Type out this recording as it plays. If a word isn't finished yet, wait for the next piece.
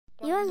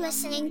You're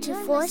listening to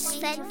Force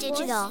Fed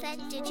Digital.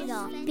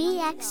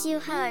 BX you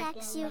heard.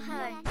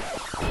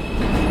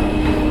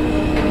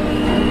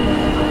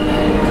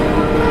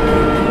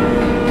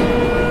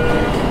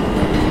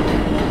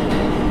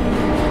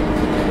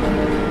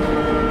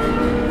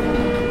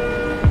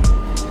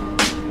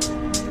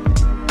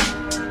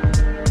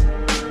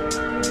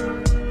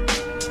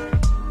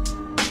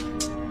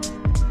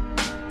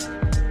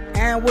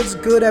 And what's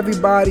good,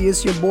 everybody?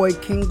 It's your boy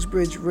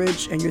Kingsbridge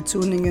Rich, and you're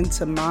tuning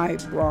into My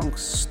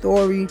Bronx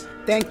Story.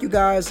 Thank you,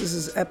 guys. This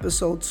is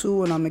episode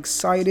 2, and I'm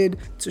excited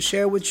to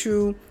share with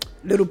you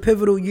a little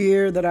pivotal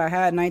year that I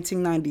had,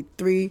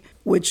 1993,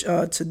 which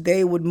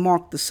today would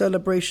mark the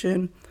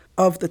celebration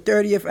of the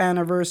 30th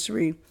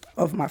anniversary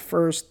of my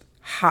first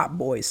Hot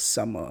Boy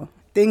summer.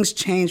 Things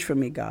changed for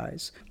me,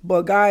 guys.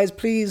 But guys,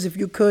 please, if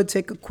you could,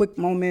 take a quick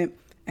moment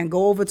and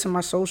go over to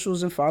my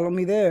socials and follow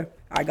me there.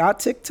 I got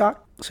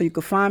TikTok, so you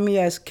can find me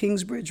as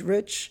Kingsbridge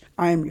Rich.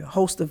 I am your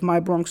host of My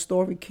Bronx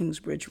Story,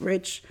 Kingsbridge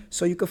Rich.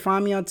 So you can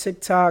find me on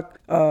TikTok.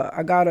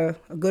 I got a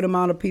good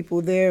amount of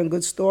people there and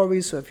good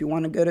stories. So if you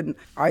want to get an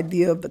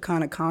idea of the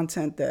kind of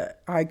content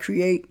that I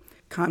create,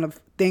 kind of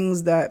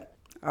things that,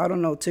 I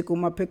don't know, tickle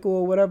my pickle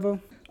or whatever,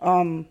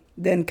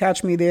 then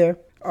catch me there.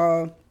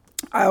 I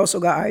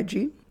also got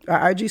IG.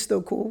 IG's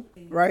still cool,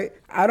 right?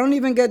 I don't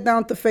even get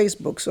down to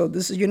Facebook, so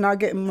you're not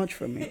getting much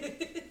from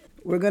me.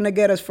 We're going to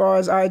get as far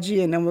as IG,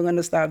 and then we're going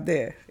to stop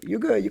there. You're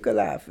good. You can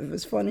laugh. If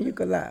it's funny, you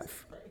can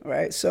laugh.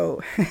 Right?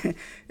 So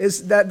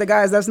it's that the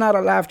guys, that's not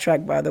a laugh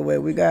track, by the way.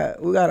 We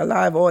got a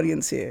live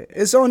audience here.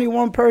 It's only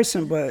one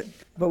person, but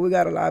we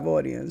got a live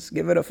audience.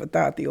 Give it up for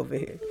Tati over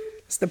here.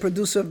 It's the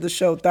producer of the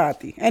show,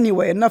 Tati.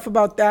 Anyway, enough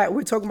about that.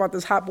 We're talking about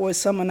this Hot Boy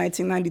Summer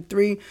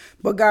 1993.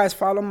 But guys,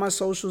 follow my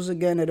socials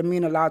again. It'll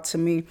mean a lot to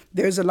me.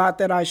 There's a lot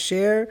that I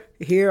share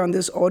here on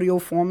this audio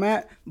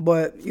format.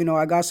 But, you know,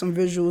 I got some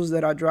visuals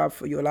that I drop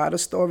for you. A lot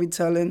of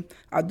storytelling.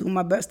 I do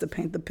my best to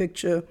paint the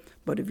picture.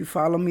 But if you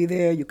follow me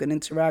there, you can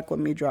interact with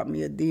me, drop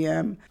me a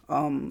DM.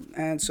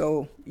 And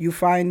so you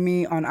find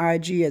me on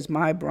IG as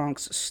My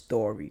Bronx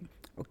Story.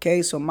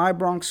 Okay, so My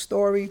Bronx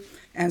Story.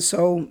 And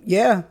so,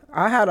 yeah,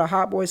 I had a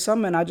Hot Boy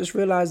Summer, and I just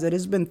realized that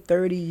it's been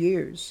 30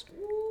 years.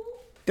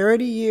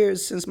 30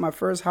 years since my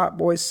first Hot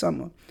Boy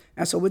Summer.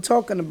 And so we're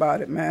talking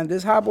about it, man.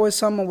 This Hot Boy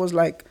Summer was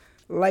like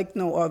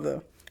no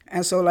other.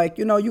 And so, like,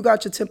 you know, you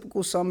got your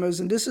typical summers,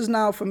 and this is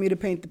now for me to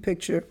paint the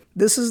picture.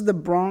 This is the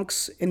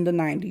Bronx in the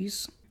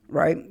 90s,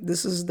 right?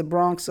 This is the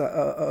Bronx,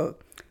 a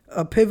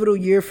pivotal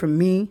year for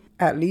me,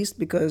 at least,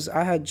 because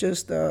I had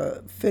just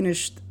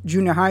finished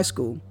junior high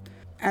school.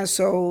 And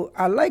so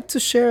I like to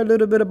share a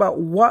little bit about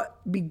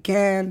what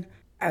began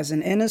as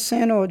an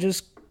innocent or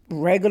just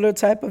regular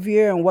type of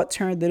year and what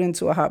turned it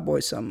into a Hot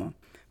Boy Summer,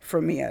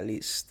 for me at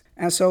least.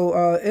 And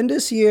so in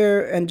this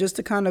year, and just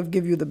to kind of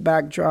give you the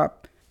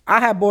backdrop,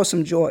 I had bought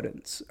some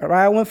Jordans, all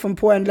right? I went from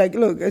point, like,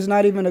 look, it's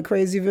not even a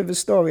crazy vivid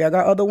story. I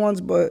got other ones,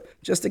 but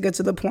just to get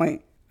to the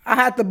point, I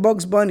had the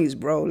Bugs Bunnies,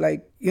 bro.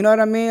 Like, you know what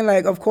I mean?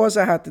 Like, of course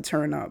I had to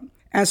turn up.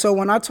 And so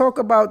when I talk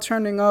about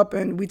turning up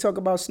and we talk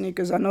about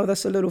sneakers, I know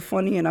that's a little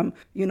funny, and I'm,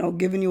 you know,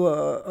 giving you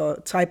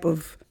a type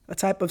of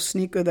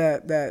sneaker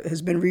that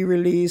has been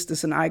re-released.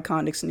 It's an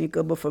iconic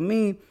sneaker. But for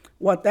me,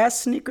 what that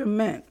sneaker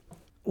meant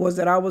was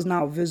that I was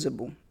now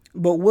visible,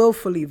 but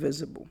willfully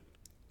visible.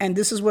 And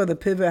this is where the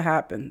pivot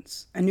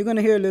happens. And you're going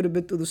to hear a little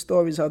bit through the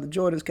stories how the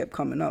Jordans kept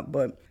coming up.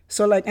 But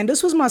so like, and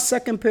this was my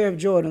second pair of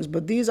Jordans,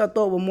 but these I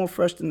thought were more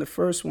fresh than the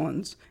first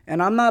ones.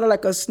 And I'm not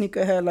like a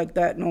sneakerhead like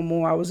that no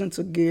more. I was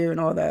into gear and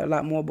all that a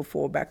lot more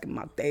before, back in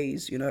my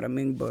days, you know what I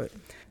mean? But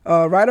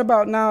right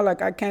about now,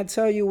 like, I can't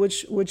tell you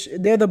which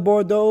they're the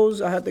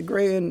Bordeaux. I had the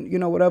gray and, you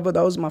know, whatever.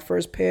 That was my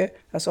first pair.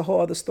 That's a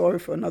whole other story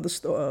for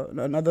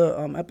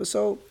another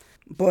episode.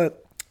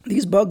 But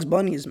these Bugs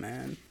Bunnies,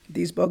 man,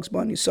 these Bugs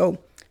Bunnies. So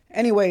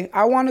anyway,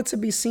 I wanted to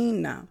be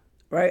seen now,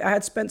 right? I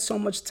had spent so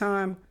much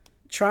time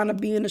trying to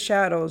be in the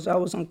shadows. I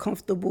was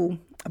uncomfortable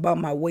about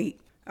my weight.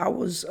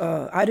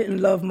 I didn't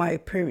love my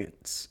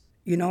appearance.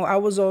 You know, I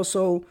was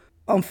also,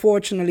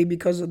 unfortunately,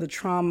 because of the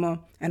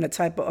trauma and the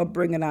type of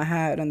upbringing I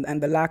had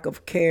and the lack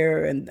of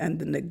care and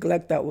the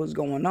neglect that was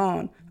going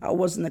on, I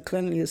wasn't the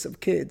cleanliest of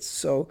kids.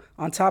 So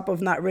on top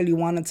of not really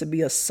wanting to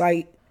be a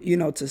sight, you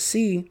know, to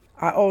see,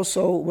 I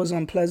also was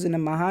unpleasant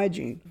in my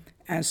hygiene.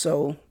 And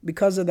so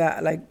because of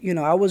that, like, you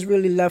know, I was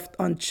really left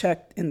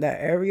unchecked in that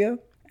area.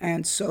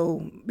 And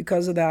so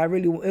because of that,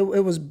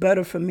 it was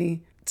better for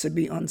me to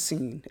be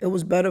unseen. It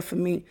was better for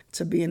me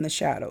to be in the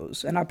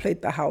shadows. And I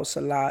played the house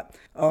a lot.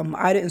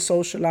 I didn't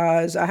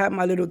socialize. I had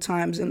my little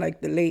times in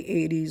like the late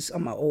 80s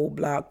on my old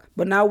block.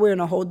 But now we're in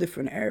a whole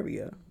different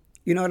area.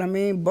 You know what I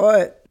mean?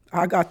 But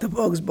I got the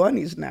Bugs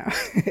Bunnies now.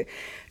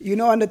 You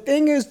know, and the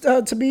thing is,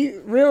 to be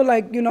real,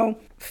 like, you know,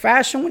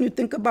 fashion, when you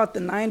think about the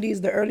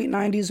 90s, the early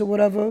 90s or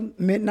whatever,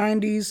 mid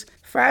 90s,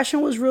 fashion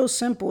was real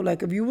simple.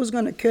 Like, if you was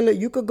going to kill it,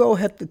 you could go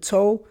head to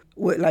toe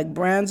with like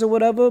brands or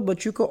whatever,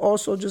 but you could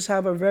also just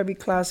have a very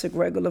classic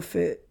regular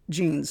fit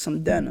jeans,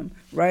 some denim,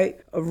 right?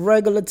 A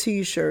regular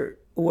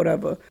t-shirt or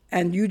whatever.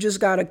 And you just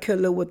got to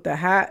kill it with the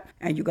hat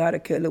and you got to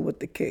kill it with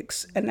the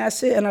kicks. And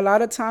that's it. And a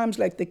lot of times,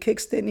 like, the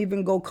kicks didn't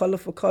even go color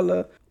for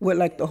color with,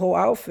 like, the whole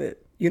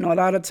outfit. You know, a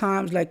lot of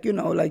times, like, you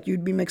know, like,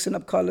 you'd be mixing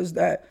up colors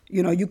that,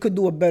 you know, you could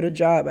do a better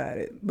job at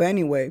it. But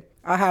anyway,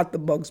 I had the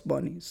Bugs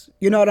Bunnies.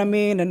 You know what I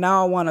mean? And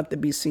now I want it to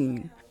be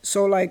seen.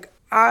 So, like,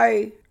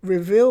 I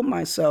revealed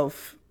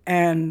myself,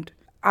 and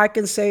I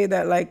can say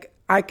that, like,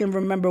 I can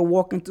remember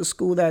walking to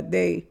school that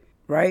day,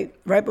 right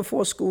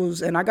before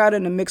schools, and I got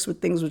in the mix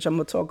with things which I'm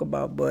going to talk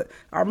about, but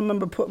I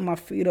remember putting my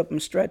feet up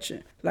and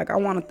stretching. Like, I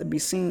wanted to be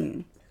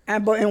seen.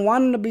 But in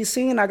wanting to be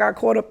seen, I got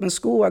caught up in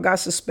school. I got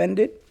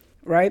suspended,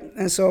 right?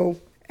 And so...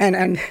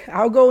 And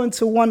I'll go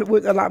into one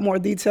with a lot more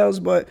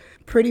details, but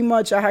pretty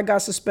much I had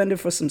got suspended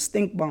for some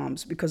stink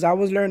bombs because I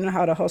was learning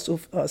how to hustle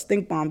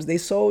stink bombs. They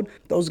sold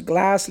those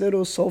glass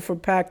little sulfur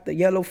pack, the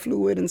yellow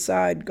fluid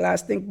inside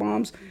glass stink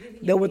bombs.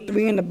 There were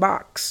 3 in the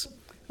box,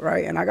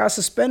 right? And I got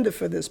suspended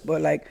for this,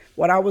 but like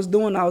what I was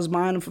doing, I was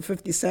buying them for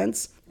 50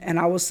 cents and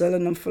I was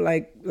selling them for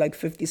like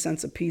 50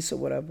 cents a piece or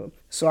whatever.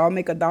 So I'll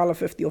make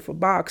 $1.50 off a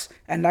box.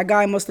 And that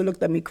guy must have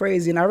looked at me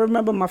crazy. And I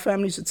remember my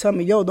family used to tell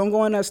me, yo, don't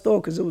go in that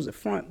store because it was the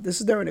front. This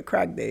is during the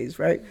crack days,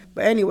 right?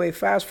 But anyway,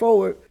 fast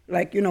forward,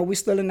 like, you know, we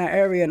still in that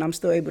area and I'm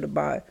still able to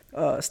buy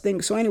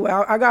stink. So anyway,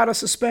 I got a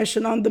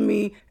suspension under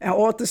me, and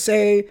all to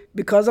say,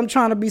 because I'm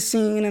trying to be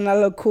seen and I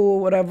look cool,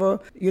 whatever,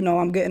 you know,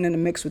 I'm getting in the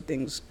mix with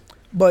things.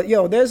 But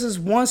yo, there's this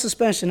one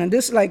suspension, and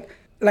this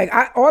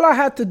all I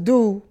had to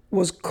do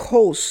was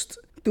coast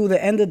through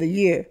the end of the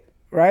year,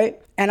 right?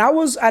 And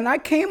I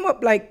came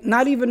up like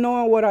not even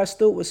knowing what I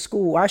stood with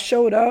school. I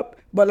showed up,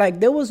 but like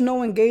there was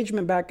no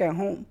engagement back at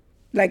home.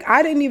 Like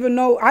I didn't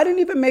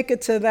even make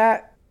it to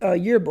that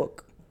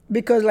yearbook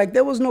because like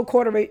there was no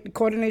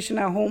coordination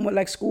at home with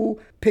like school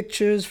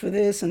pictures for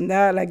this and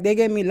that. Like they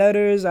gave me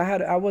letters.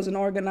 I wasn't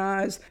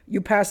organized.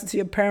 You pass it to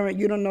your parent.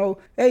 You don't know.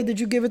 Hey, did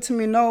you give it to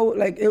me? No.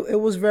 Like it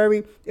was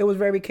very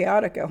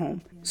chaotic at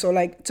home. So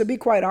like to be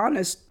quite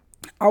honest,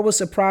 I was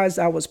surprised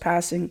I was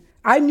passing.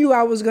 I knew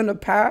I was going to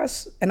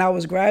pass and I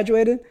was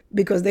graduating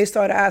because they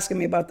started asking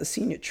me about the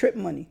senior trip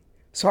money.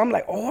 So I'm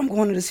like, oh, I'm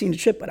going to the senior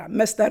trip, but I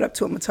messed that up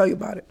too. I'm going to tell you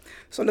about it.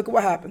 So look at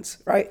what happens,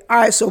 right? All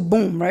right, so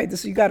boom, right?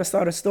 You got to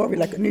start a story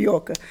like a New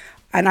Yorker.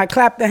 And I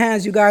clapped the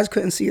hands. You guys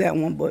couldn't see that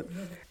one, but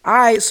all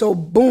right, so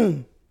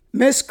boom.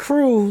 Miss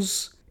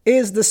Cruz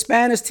is the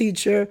Spanish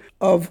teacher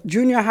of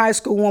junior high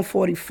school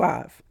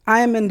 145.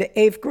 I am in the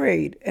 8th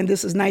grade, and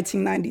this is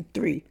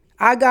 1993.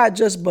 I got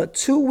just but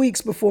 2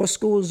 weeks before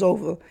school's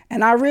over,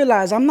 and I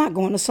realized I'm not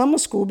going to summer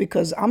school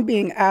because I'm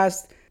being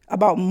asked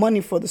about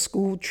money for the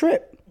school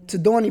trip to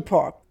Dorney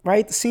Park,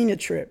 right? The senior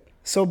trip.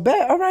 So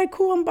all right,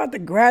 cool, I'm about to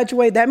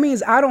graduate. That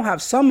means I don't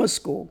have summer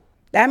school.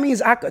 That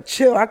means I could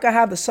chill. I could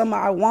have the summer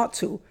I want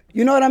to.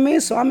 You know what I mean?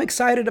 So I'm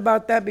excited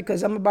about that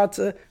because I'm about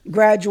to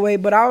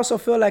graduate, but I also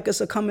feel like it's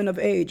a coming of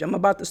age. I'm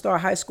about to start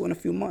high school in a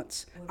few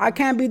months. I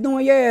can't be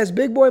doing, it's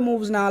big boy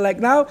moves now. Like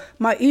now,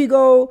 my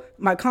ego,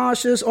 my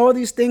conscience, all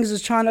these things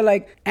is trying to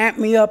like amp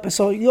me up. And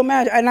so you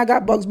imagine, and I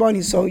got Bugs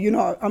Bunny. So, you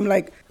know,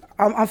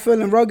 I'm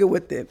feeling rugged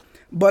with it.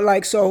 But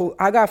like, so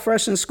I got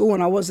fresh in school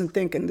and I wasn't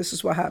thinking this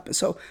is what happened.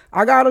 So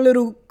I got a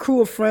little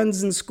crew of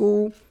friends in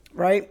school.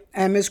 Right.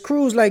 And Miss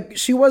Cruz, like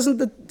she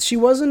wasn't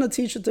a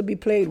teacher to be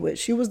played with.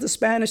 She was the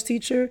Spanish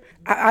teacher.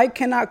 I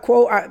cannot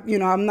quote,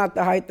 I'm not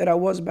the height that I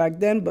was back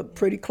then, but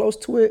pretty close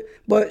to it.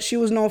 But she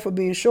was known for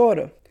being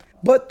shorter.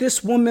 But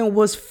this woman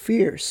was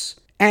fierce.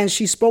 And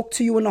she spoke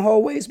to you in the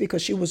hallways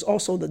because she was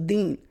also the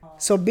dean.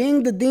 So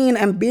being the dean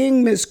and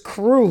being Miss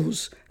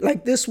Cruz,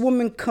 like this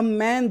woman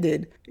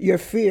commanded your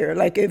fear.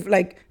 Like if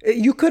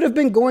you could have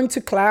been going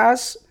to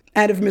class,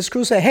 and if Miss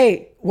Cruz said,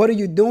 hey, what are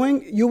you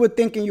doing? You were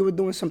thinking you were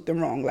doing something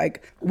wrong.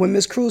 Like when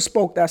Miss Cruz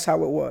spoke, that's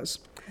how it was.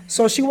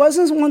 So she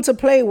wasn't one to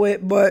play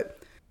with,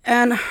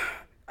 and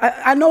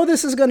I know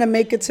this is going to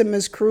make it to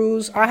Miss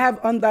Cruz. I have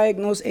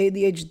undiagnosed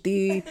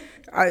ADHD.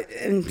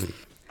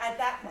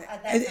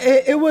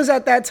 It was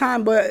at that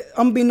time, but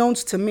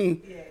unbeknownst to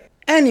me. Yeah.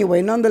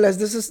 Anyway, nonetheless,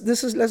 this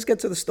is let's get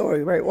to the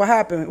story, right? What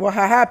happened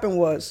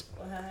was,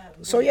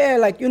 so yeah,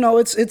 like, you know,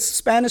 it's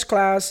Spanish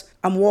class.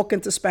 I'm walking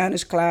to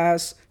Spanish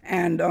class.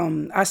 And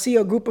I see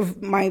a group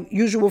of my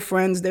usual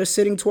friends. They're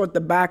sitting toward the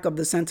back of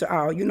the center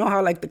aisle. You know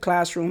how like the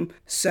classroom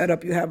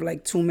setup, you have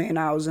like 2 main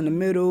aisles in the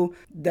middle.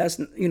 That's,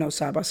 you know,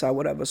 side by side,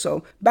 whatever.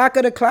 So back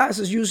of the class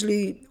is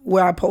usually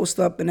where I post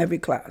up in every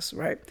class,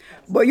 right?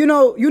 But you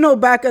know,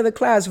 back of the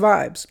class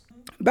vibes.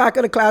 Back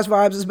of the class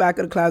vibes is back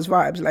of the class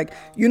vibes. Like,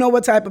 you know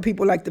what type of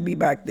people like to be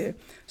back there.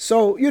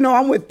 So, you know,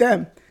 I'm with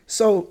them.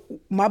 So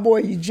my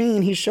boy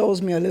Eugene, he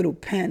shows me a little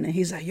pen and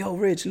he's like, yo,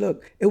 Rich,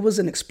 look, it was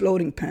an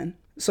exploding pen.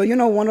 So, you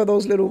know, one of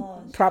those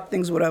little prop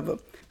things, whatever.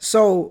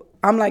 So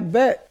I'm like,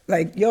 bet,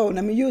 like, yo,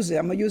 let me use it.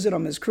 I'm going to use it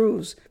on Miss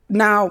Cruz.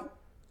 Now,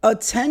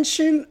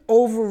 attention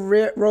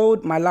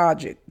overrode my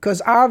logic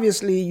because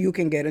obviously you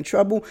can get in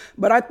trouble.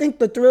 But I think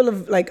the thrill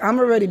of, like, I'm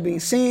already being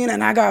seen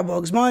and I got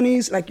Bugs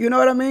Bunnies. Like, you know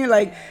what I mean?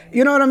 Like,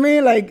 you know what I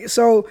mean? Like,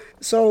 so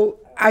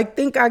I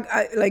think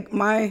I like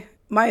my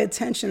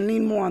attention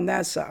leaned more on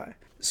that side.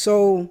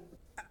 So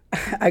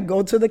I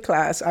go to the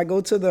class. I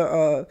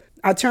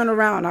turn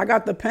around. I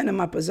got the pen in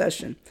my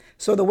possession.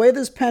 So the way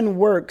this pen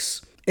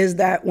works is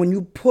that when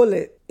you pull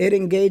it, it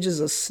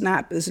engages a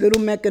snap, this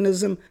little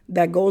mechanism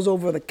that goes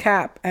over the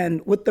cap.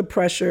 And with the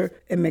pressure,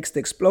 it makes the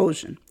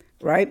explosion,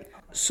 right?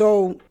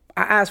 So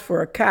I asked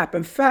for a cap.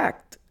 In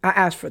fact, I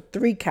asked for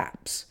 3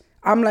 caps.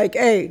 I'm like,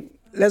 hey,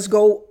 let's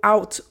go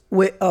out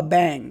with a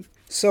bang.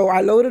 So I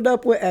loaded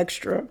up with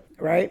extra,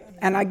 right?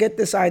 And I get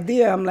this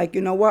idea. I'm like,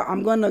 you know what?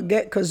 I'm going to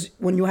get, because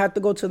when you had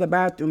to go to the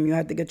bathroom, you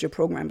had to get your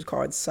program's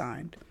card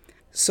signed.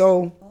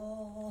 So,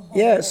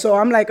 yeah, so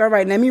I'm like, all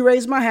right, let me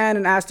raise my hand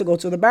and ask to go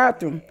to the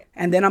bathroom.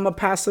 And then I'm going to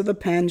pass her the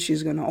pen.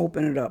 She's going to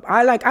open it up.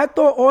 I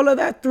thought all of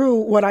that through.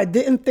 What I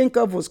didn't think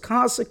of was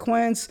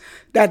consequence,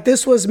 that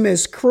this was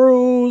Miss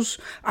Cruz.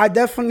 I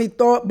definitely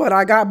thought, but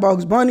I got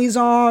Bugs Bunnies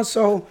on,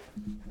 so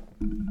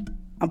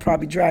I'm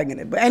probably dragging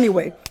it. But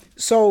anyway,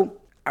 so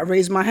I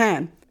raised my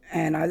hand.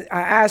 And I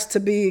asked to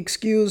be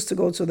excused to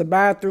go to the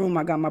bathroom.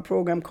 I got my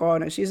program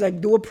card. And she's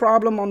like, do a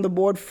problem on the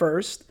board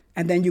first,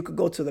 and then you could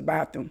go to the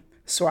bathroom.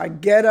 So I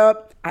get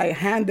up, I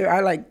hand her,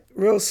 I like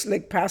real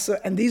slick pass her.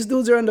 And these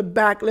dudes are in the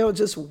back, they're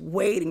just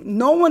waiting.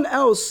 No one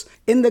else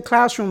in the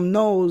classroom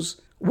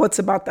knows what's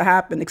about to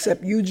happen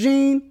except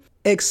Eugene,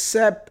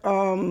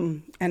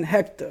 and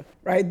Hector,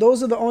 right?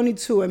 Those are the only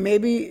 2, and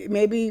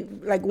maybe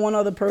like one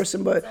other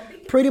person, but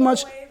pretty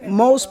much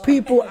most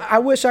people, I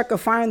wish I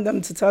could find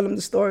them to tell them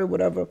the story,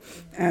 whatever.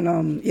 And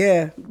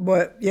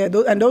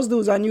and those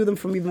dudes, I knew them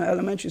from even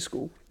elementary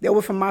school. They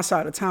were from my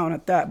side of town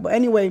at that. But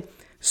anyway,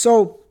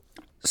 so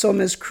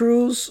Miss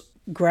Cruz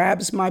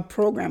grabs my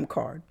program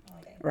card,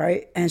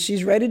 right? And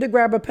she's ready to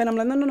grab a pen. I'm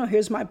like, no,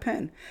 here's my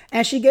pen.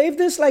 And she gave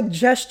this like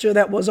gesture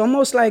that was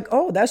almost like,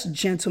 oh, that's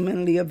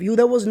gentlemanly of you.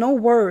 There was no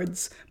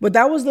words, but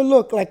that was the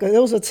look. Like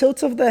there was a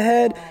tilt of the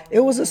head. It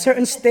was a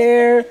certain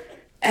stare.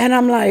 And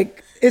I'm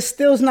like, it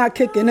still's not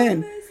kicking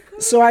in.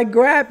 So I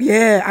grabbed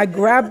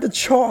the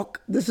chalk.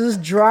 This is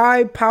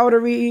dry,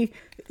 powdery,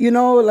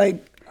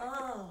 like,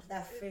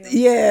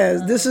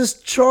 this is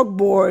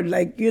chalkboard,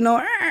 like,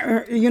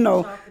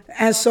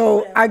 and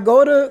so I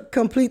go to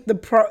complete the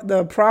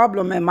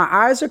problem, and my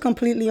eyes are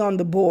completely on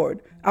the board.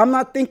 I'm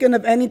not thinking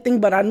of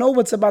anything, but I know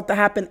what's about to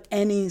happen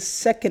any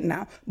second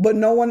now. But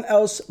no one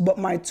else but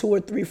my 2 or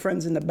 3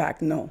 friends in the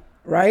back know,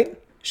 right?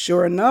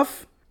 Sure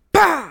enough,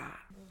 bah!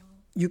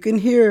 You can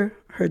hear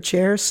her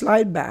chair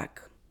slide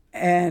back,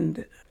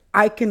 and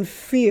I can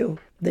feel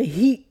the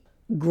heat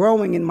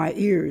growing in my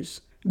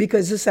ears,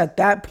 because it's at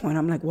that point,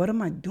 I'm like, what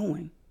am I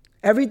doing?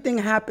 Everything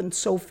happened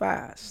so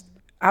fast.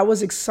 I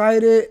was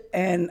excited,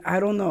 and I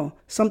don't know,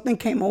 something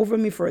came over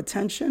me for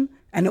attention,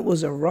 and it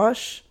was a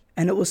rush,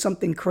 and it was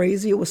something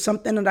crazy. It was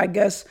something that I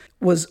guess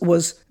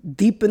was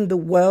deep in the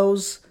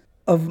wells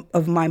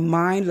of my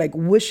mind, like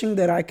wishing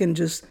that I can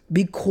just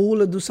be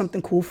cool or do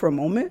something cool for a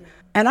moment.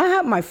 And I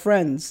have my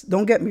friends,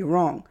 don't get me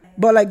wrong.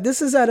 But like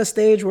this is at a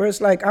stage where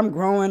it's like I'm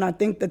growing. I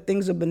think that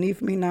things are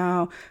beneath me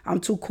now. I'm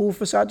too cool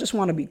so I just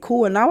want to be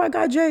cool. And now I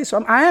got Jay,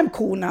 so I am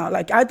cool now.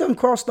 Like I done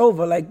crossed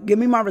over. Like give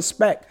me my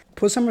respect.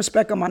 Put some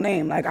respect on my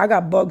name. Like I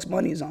got Bugs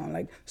Bunnies on.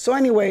 Like so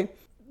anyway,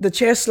 the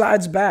chair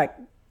slides back,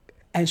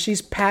 and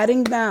she's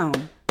patting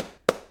down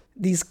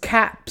these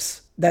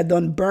caps that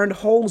done burned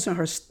holes in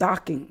her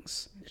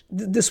stockings.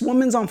 This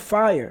woman's on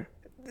fire.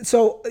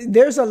 So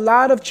there's a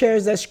lot of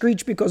chairs that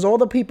screech because all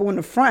the people in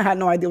the front had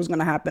no idea what was going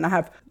to happen.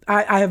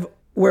 I have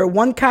where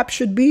one cap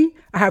should be,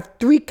 I have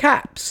 3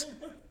 caps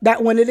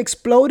that when it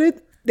exploded,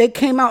 they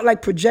came out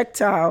like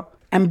projectile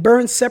and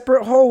burned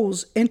separate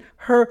holes in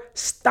her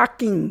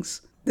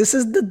stockings. This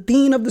is the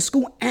dean of the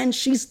school, and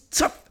she's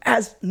tough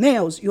as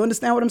nails. You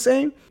understand what I'm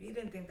saying? You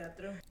didn't think that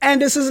through.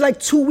 And this is like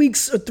 2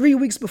 weeks or 3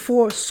 weeks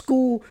before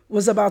school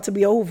was about to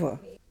be over.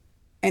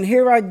 And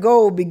here I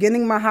go,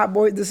 beginning my hot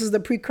boy. This is the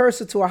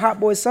precursor to a hot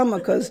boy summer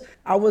because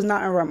I was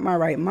not in my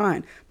right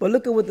mind. But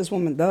look at what this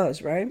woman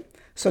does, right?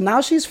 So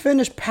now she's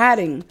finished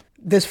patting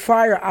this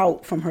fire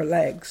out from her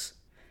legs.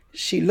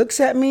 She looks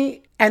at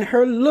me, and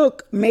her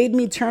look made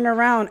me turn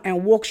around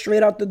and walk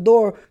straight out the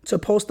door to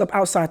post up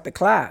outside the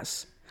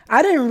class.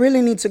 I didn't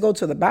really need to go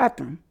to the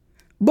bathroom.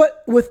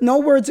 But with no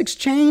words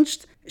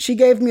exchanged, she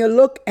gave me a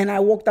look, and I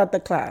walked out the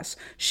class.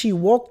 She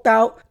walked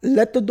out,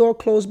 let the door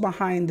close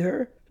behind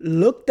her,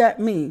 looked at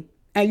me.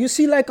 And you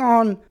see like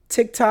on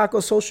TikTok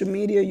or social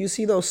media, you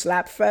see those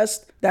slap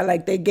fests that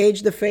like they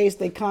gauge the face,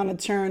 they kind of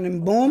turn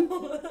and boom.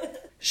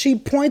 She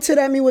pointed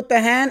at me with the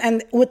hand,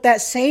 and with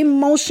that same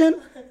motion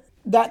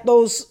that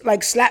those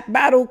like slap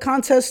battle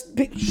contests,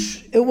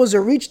 it was a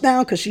reach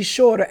down because she's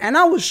shorter. And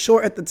I was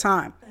short at the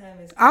time.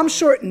 I'm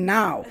short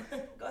now.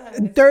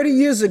 30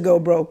 years ago,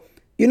 bro.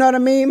 You know what I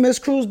mean? Miss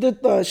Cruz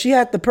she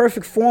had the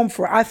perfect form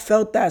for it. I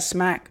felt that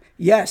smack.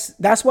 Yes,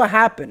 that's what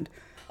happened.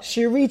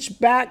 She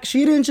reached back.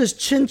 She didn't just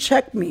chin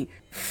check me.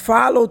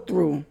 Follow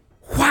through.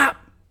 Whop.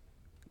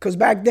 Because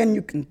back then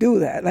you can do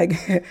that.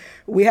 Like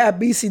we had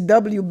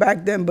BCW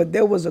back then, but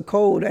there was a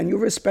code and you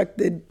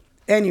respected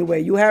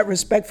anyway. You had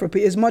respect for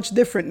people. It's much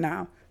different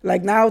now.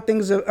 Like now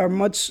things are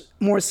much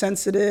more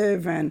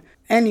sensitive and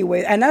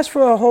anyway. And that's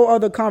for a whole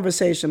other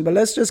conversation. But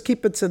let's just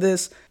keep it to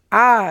this.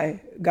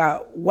 I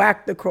got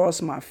whacked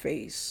across my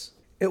face.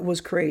 It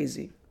was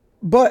crazy.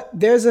 But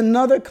there's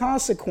another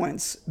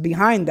consequence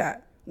behind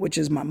that, which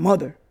is my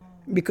mother.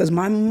 Because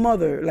my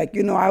mother, like,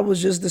 I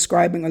was just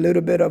describing a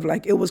little bit of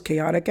like, it was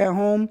chaotic at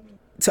home.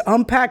 To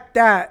unpack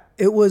that,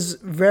 it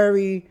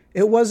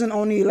wasn't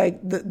only like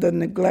the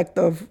neglect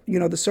of,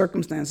 the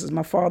circumstances.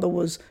 My father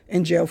was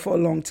in jail for a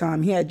long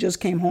time. He had just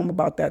came home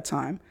about that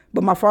time.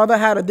 But my father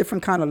had a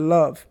different kind of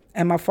love.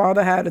 And my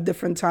father had a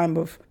different type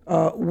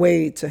of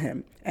way to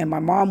him. And my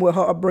mom, with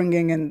her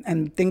upbringing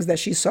and things that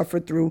she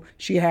suffered through,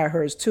 she had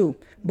hers too.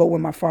 But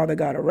when my father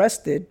got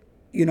arrested,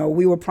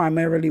 we were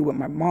primarily with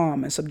my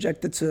mom and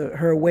subjected to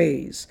her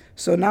ways.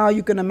 So now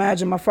you can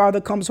imagine my father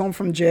comes home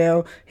from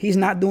jail. He's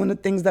not doing the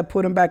things that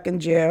put him back in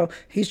jail.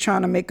 He's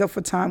trying to make up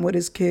for time with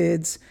his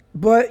kids.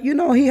 But,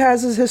 he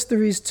has his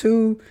histories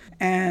too.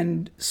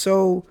 And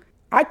so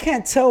I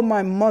can't tell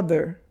my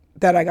mother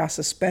that I got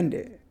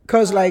suspended.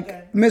 Because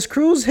like Miss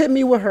Cruz hit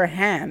me with her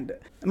hand.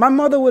 My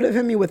mother would have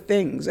hit me with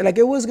things. Like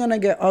it was going to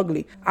get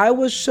ugly. I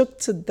was shook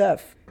to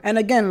death. And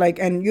again,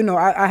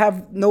 I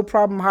have no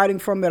problem hiding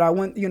from it.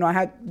 I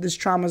had these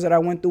traumas that I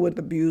went through with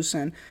abuse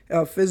and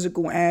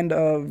physical and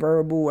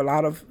verbal, a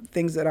lot of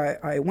things that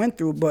I went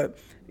through. But,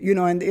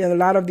 and a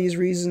lot of these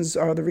reasons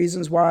are the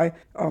reasons why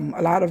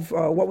a lot of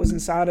what was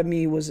inside of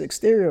me was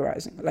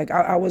exteriorizing. Like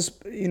I was,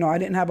 I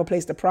didn't have a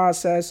place to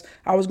process.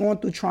 I was going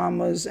through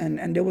traumas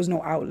and there was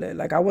no outlet.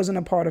 Like I wasn't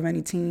a part of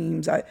any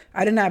teams. I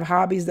didn't have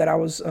hobbies that I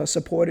was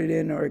supported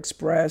in or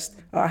expressed.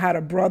 I had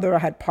a brother. I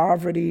had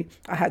poverty.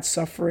 I had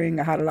suffering.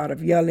 I had a lot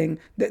of yelling.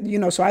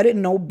 So I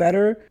didn't know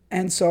better.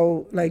 And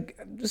so like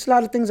just a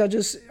lot of things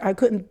I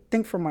couldn't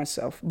think for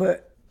myself.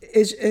 But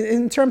it's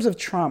in terms of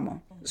trauma.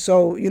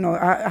 So,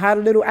 I had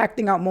a little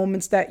acting out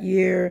moments that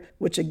year,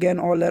 which again,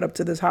 all led up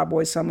to this Hot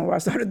Boy Summer where I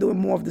started doing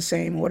more of the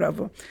same,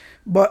 whatever.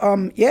 But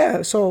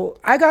so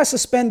I got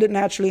suspended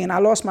naturally and I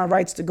lost my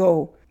rights to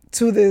go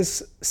to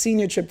this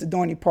senior trip to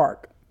Dorney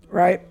Park,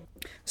 right?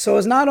 So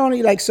it's not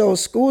only like, so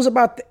school's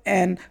about to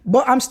end,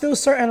 but I'm still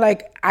certain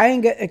like I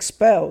ain't get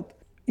expelled.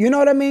 You know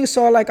what I mean?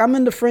 So like I'm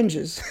in the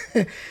fringes,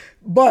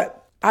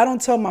 but I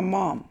don't tell my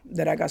mom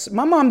that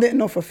my mom didn't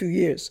know for a few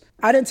years.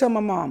 I didn't tell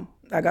my mom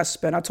I got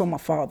suspended. I told my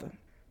father.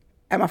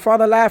 And my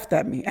father laughed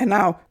at me. And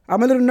now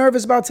I'm a little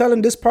nervous about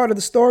telling this part of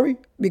the story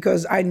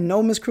because I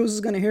know Miss Cruz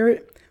is going to hear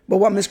it. But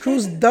what Miss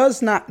Cruz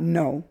does not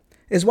know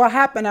is what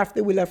happened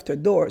after we left her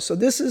door. So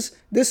this is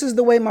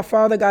the way my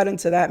father got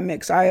into that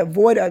mix. I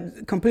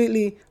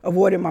completely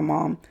avoided my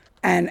mom.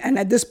 And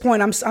at this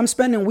point, I'm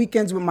spending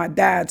weekends with my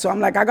dad. So I'm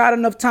like, I got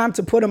enough time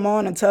to put him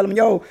on and tell him,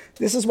 yo,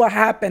 this is what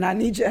happened. I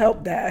need your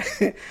help, Dad.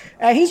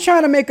 And he's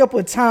trying to make up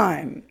with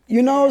time,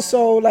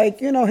 So like,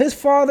 his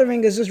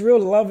fathering is just real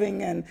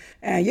loving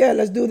and yeah,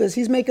 let's do this.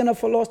 He's making up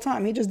for lost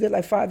time. He just did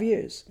like 5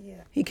 years.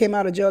 Yeah. He came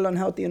out of jail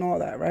unhealthy and all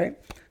that, right?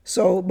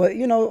 So, but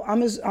I'm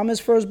his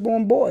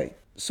firstborn boy.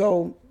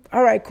 So,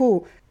 all right,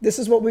 cool. This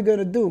is what we're going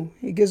to do.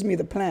 He gives me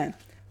the plan.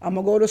 I'm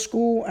going to go to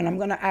school and I'm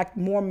going to act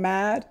more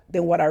mad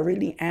than what I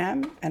really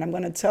am. And I'm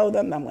going to tell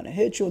them that I'm going to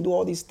hit you and do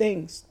all these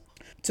things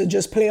to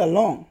just play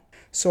along.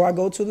 So I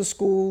go to the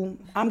school.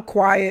 I'm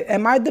quiet.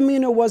 And my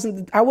demeanor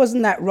I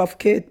wasn't that rough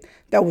kid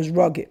that was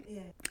rugged.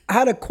 Yeah. I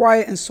had a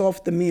quiet and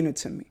soft demeanor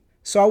to me.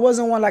 So I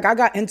wasn't one like I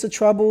got into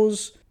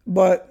troubles,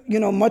 but,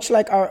 much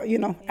like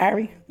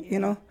Ari,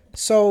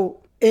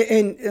 So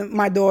in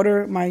my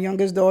daughter, my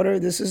youngest daughter,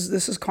 this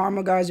is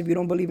karma, guys, if you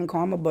don't believe in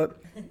karma, but...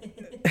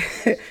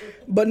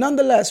 But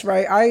nonetheless,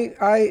 right,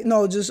 I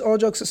no, just all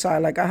jokes aside,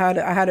 like I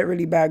had it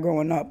really bad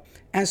growing up.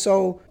 And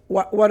so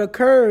what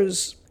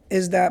occurs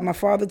is that my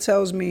father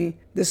tells me,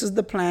 this is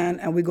the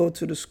plan, and we go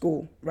to the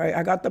school, right?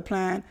 I got the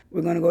plan.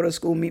 We're going to go to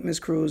school, meet Miss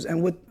Cruz.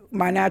 And with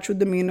my natural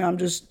demeanor,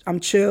 I'm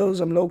chills,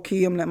 I'm low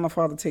key, I'm letting my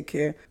father take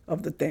care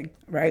of the thing,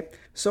 right?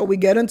 So we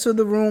get into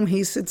the room,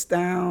 he sits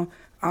down,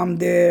 I'm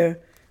there,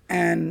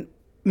 and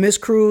Miss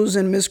Cruz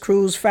in Miss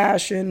Cruz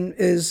fashion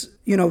is,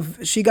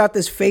 she got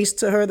this face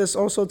to her that's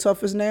also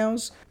tough as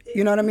nails.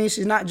 You know what I mean?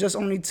 She's not just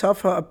only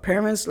tough, her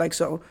appearance, like,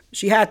 so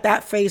she had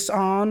that face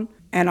on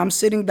and I'm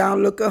sitting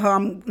down, look at her,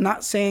 I'm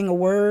not saying a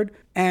word.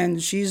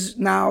 And she's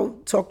now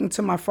talking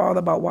to my father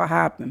about what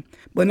happened.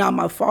 But now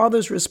my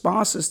father's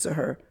responses to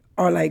her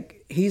are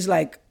like, he's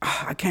like,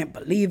 oh, I can't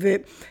believe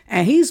it.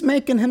 And he's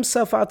making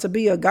himself out to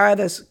be a guy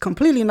that's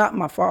completely not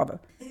my father.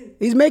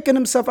 He's making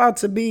himself out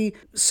to be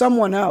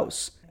someone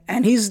else.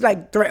 And he's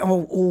like,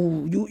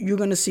 you're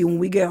going to see when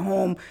we get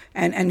home.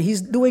 And he's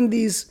doing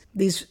these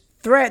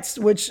threats,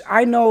 which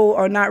I know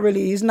are not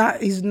really, he's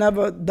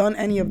never done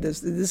any of this.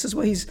 This is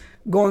what he's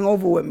going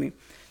over with me,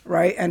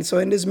 right? And so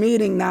in this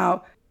meeting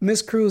now,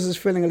 Miss Cruz is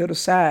feeling a little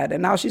sad.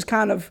 And now she's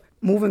kind of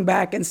moving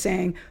back and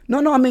saying,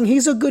 no, I mean,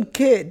 he's a good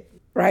kid,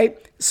 right?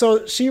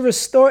 So she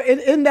restored,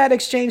 in that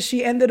exchange,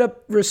 she ended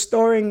up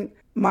restoring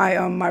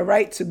my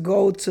right to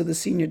go to the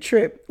senior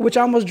trip, which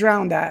I almost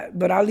drowned at,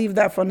 but I'll leave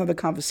that for another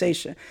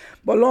conversation.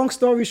 But long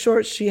story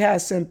short, she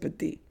has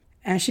sympathy.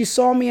 And she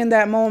saw me in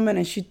that moment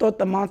and she thought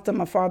the monster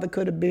my father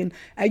could have been.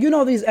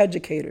 And these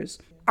educators,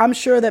 I'm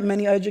sure that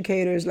many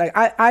educators, like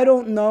I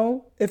don't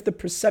know if the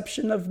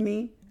perception of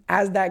me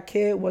as that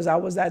kid I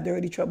was that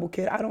dirty trouble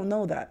kid. I don't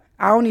know that.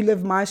 I only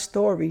live my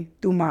story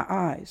through my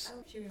eyes.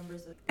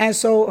 And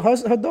so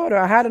her daughter,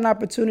 I had an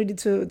opportunity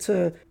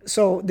to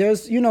so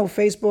there's,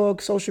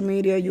 Facebook, social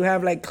media, you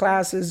have like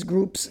classes,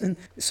 groups. And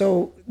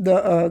so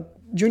the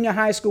junior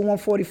high school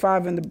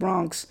 145 in the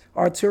Bronx,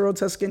 Arturo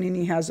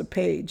Toscanini has a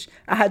page.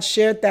 I had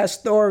shared that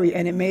story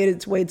and it made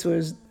its way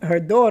to her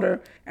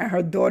daughter, and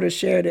her daughter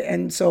shared it.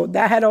 And so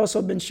that had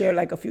also been shared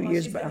like a few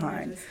years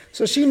behind.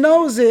 So she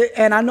knows it,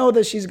 and I know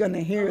that she's going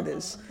to hear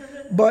this.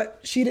 But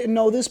she didn't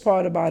know this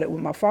part about it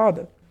with my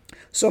father.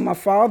 So my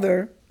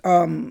father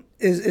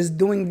is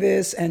doing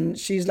this, and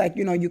she's like,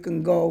 you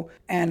can go,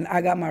 and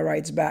I got my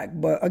rights back.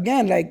 But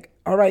again, like,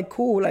 all right,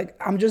 cool. Like,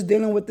 I'm just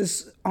dealing with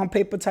this on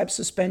paper type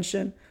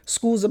suspension.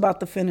 School's about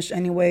to finish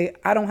anyway.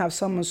 I don't have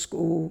summer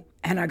school,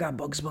 and I got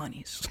Bugs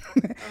Bunnies.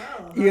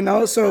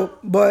 So,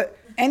 but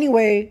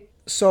anyway,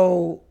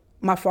 so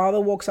my father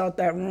walks out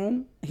that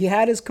room. He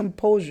had his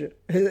composure.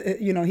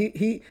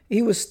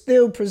 He was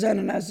still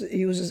presenting as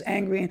he was just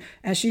angry,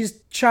 and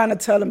she's trying to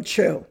tell him,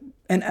 chill,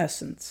 in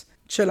essence,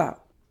 chill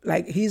out.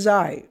 Like, he's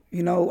all right,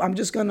 I'm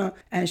just gonna,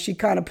 and she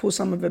kind of pulls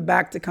some of it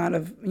back to kind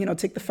of,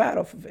 take the fat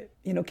off of it,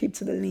 keep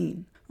to the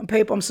lean. On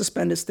paper, I'm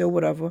suspended still,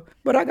 whatever.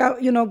 But I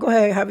got, go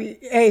ahead,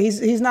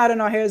 he's not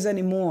in our hairs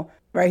anymore,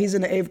 right? He's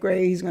in the 8th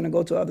grade, he's gonna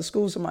go to other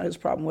schools, somebody's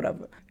problem,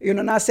 whatever.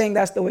 Not saying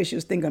that's the way she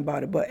was thinking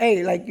about it, but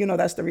hey, like,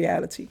 that's the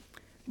reality.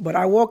 But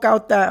I walk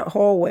out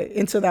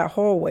into that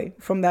hallway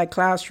from that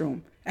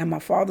classroom, and my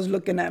father's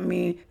looking at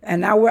me, and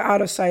now we're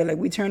out of sight. Like,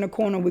 we turn the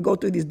corner, we go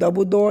through these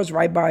double doors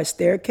right by a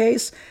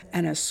staircase,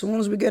 and as soon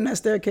as we get in that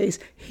staircase,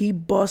 he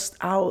busts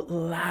out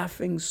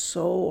laughing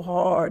so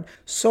hard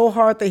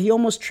that he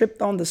almost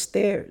tripped on the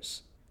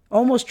stairs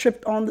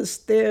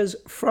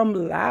from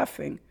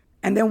laughing.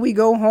 And then we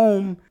go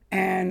home,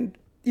 and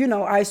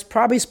I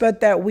probably spent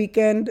that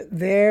weekend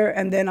there,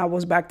 and then I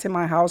was back to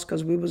my house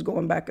because we was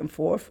going back and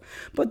forth.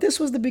 But this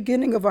was the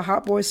beginning of a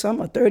hot boy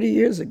summer 30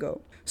 years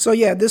ago. So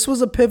yeah, this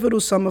was a pivotal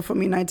summer for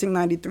me,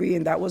 1993,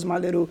 and that was my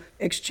little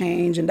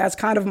exchange, and that's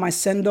kind of my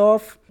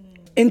send-off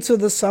into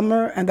the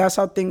summer, and that's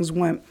how things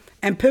went.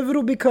 And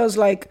pivotal because,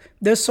 like,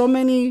 there's so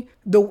many,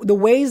 the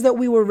ways that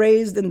we were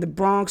raised in the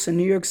Bronx and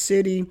New York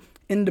City,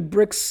 in the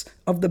bricks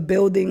of the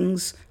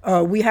buildings.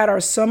 We had our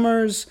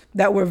summers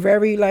that were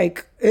very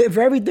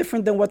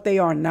different than what they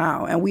are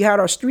now. And we had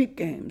our street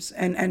games.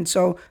 And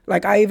so,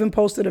 like, I even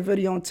posted a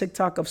video on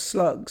TikTok of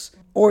slugs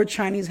or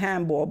Chinese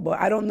handball, but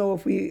I don't know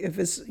if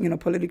it's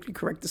politically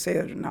correct to say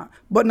that or not.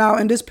 But now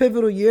in this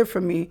pivotal year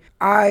for me,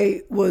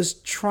 I was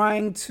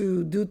trying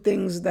to do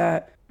things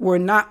that were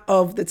not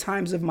of the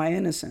times of my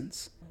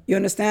innocence. You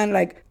understand?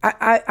 Like,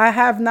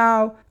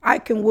 I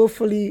can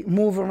willfully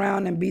move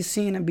around and be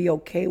seen and be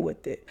okay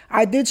with it.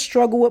 I did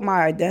struggle with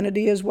my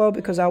identity as well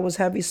because I was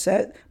heavy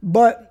set.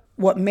 But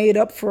what made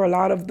up for a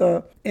lot of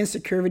the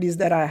insecurities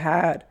that I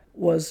had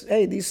was,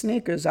 hey, these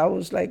sneakers, I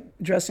was like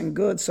dressing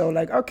good. So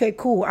like, okay,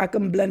 cool, I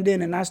can blend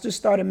in. And I just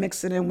started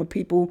mixing in with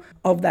people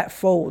of that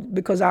fold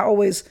because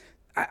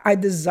I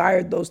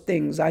desired those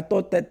things. I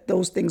thought that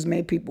those things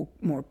made people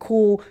more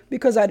cool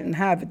because I didn't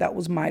have it. That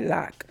was my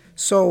lack.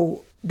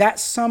 So that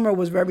summer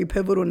was very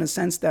pivotal in the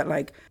sense that,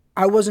 like,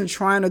 I wasn't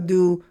trying to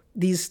do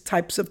these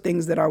types of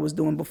things that I was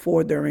doing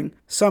before during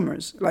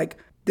summers. Like,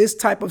 this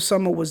type of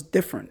summer was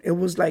different. It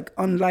was like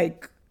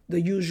unlike the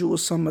usual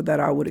summer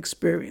that I would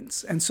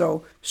experience. And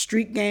so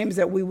street games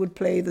that we would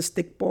play, the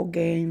stickball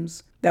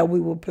games that we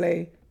would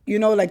play,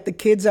 like the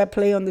kids that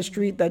play on the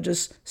street that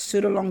just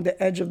sit along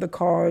the edge of the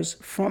cars,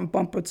 front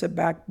bumper to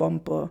back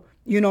bumper.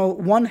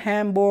 One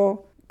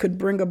handball could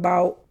bring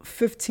about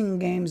 15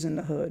 games in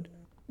the hood.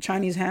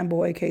 Chinese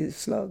handball, aka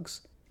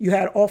slugs. You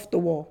had off the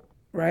wall,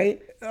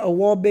 right? A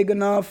wall big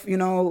enough,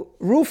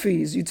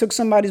 roofies. You took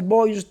somebody's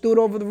ball, you just threw it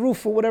over the roof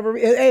for whatever.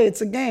 Hey,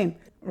 it's a game,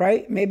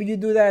 right? Maybe you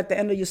do that at the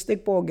end of your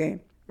stickball game,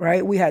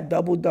 right? We had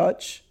double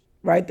dutch,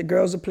 right? The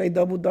girls would play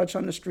double dutch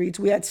on the streets.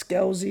 We had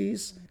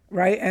skelsies,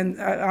 right? And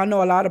I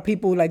know a lot of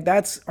people, like,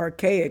 that's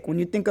archaic. When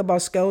you think about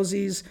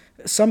skelsies,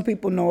 some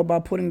people know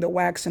about putting the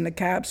wax in the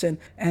caps and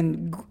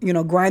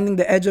grinding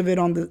the edge of it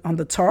on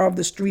the tar of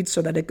the street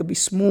so that it could be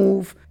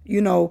smooth.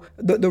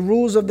 The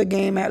rules of the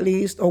game, at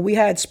least. Or we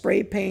had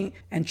spray paint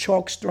and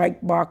chalk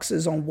strike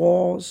boxes on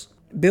walls,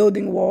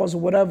 building walls,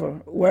 or whatever,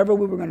 wherever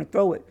we were going to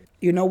throw it.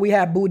 We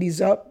had booties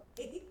up.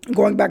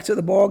 Going back to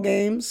the ball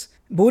games,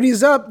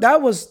 booties up,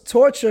 that was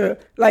torture.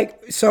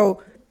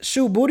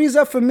 Booties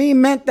up for me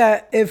meant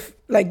that if,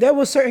 like, there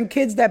were certain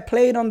kids that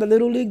played on the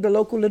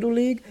local little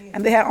league,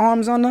 and they had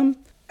arms on them,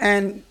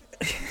 and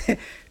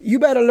you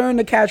better learn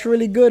to catch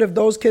really good if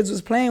those kids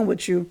was playing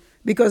with you,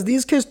 because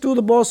these kids threw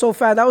the ball so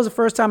fast. That was the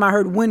first time I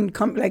heard wind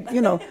come,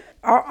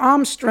 our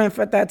arm strength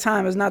at that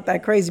time is not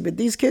that crazy, but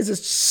these kids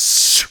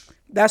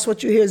that's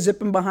what you hear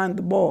zipping behind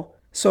the ball.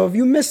 So if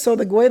you miss,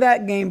 the way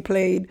that game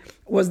played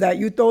was that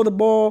you throw the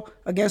ball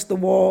against the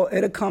wall,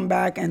 it'll come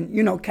back and,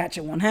 catch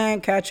it one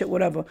hand, catch it,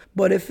 whatever.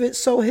 But if it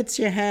so hits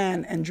your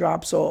hand and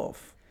drops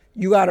off,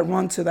 you got to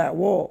run to that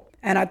wall.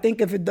 And I think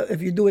if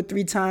you do it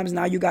 3 times,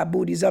 now you got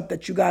booties up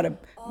that you got to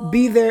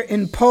be there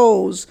in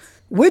pose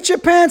with your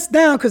pants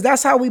down, because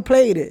that's how we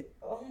played it.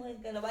 Oh my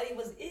God, nobody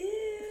was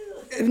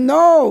ew.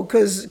 No,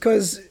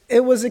 because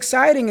it was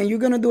exciting, and you're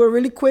going to do it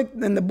really quick,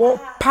 and the ball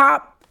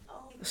pop,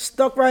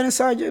 stuck right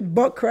inside your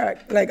butt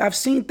crack. Like, I've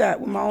seen that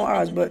with my own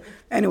eyes. But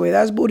anyway,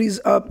 that's booties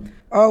up.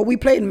 We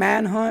played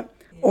manhunt,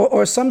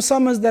 or some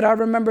summers that I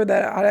remember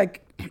that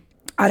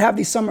I'd have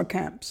these summer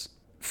camps.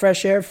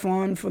 Fresh air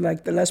fun for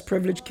like the less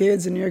privileged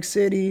kids in New York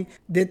City.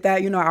 Did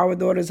that, our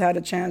daughters had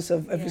a chance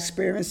of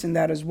experiencing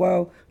that as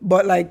well.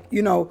 But like,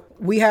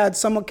 we had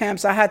summer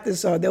camps. I had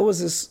this, there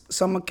was this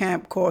summer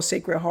camp called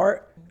Sacred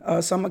Heart,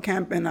 summer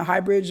camp in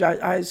Highbridge.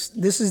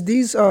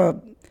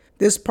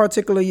 This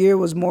particular year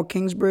was more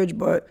Kingsbridge,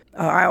 but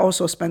I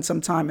also spent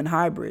some time in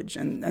Highbridge.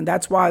 And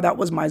that's why that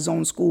was my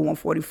zone school,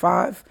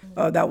 145.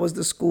 That was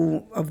the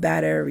school of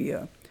that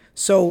area.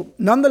 So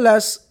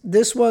nonetheless,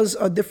 this was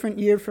a different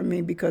year for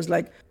me because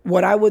like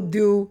what I would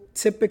do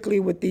typically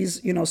with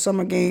these,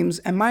 summer games,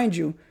 and mind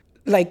you,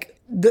 like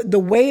the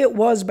way it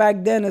was back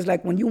then is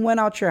like when you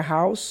went out your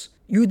house,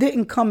 you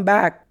didn't come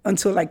back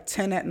until like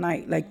 10 at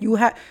night. Like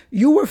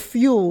you were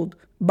fueled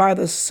by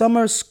the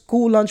summer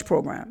school lunch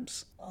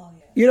programs.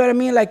 You know what I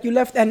mean? Like you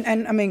left,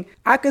 and I mean,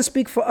 I can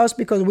speak for us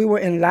because we were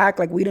in lack,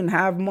 like we didn't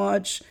have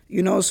much,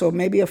 so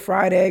maybe a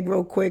fried egg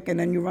real quick and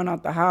then you run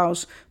out the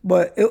house.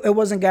 But it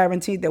wasn't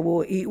guaranteed that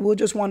we'll eat. We'll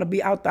just want to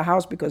be out the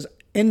house because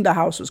in the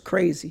house was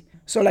crazy.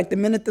 So like the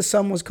minute the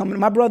sun was coming,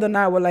 my brother and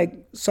I were like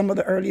some of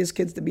the earliest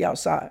kids to be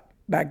outside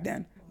back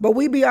then. But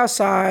we be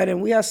outside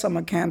and we had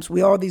summer camps.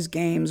 We all these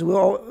games.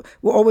 We'll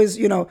always,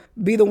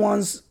 be the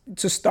ones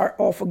to start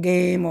off a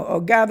game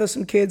or gather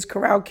some kids,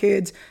 corral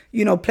kids,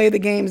 play the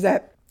games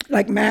that,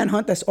 like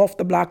manhunt, that's off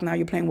the block now,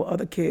 you're playing with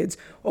other kids,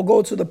 or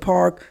go to the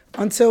park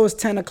until it's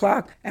 10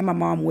 o'clock and my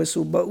mom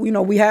whistled. But, we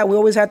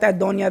always had that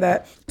doña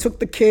that took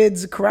the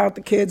kids, corralled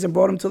the kids and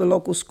brought them to the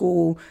local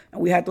school.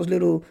 And we had those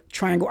little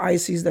triangle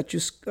ices that you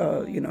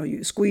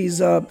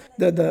squeeze up,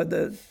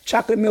 the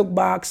chocolate milk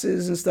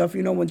boxes and stuff.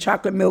 When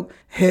chocolate milk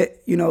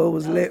hit, it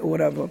was lit or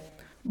whatever.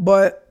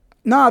 But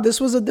this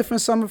was a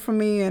different summer for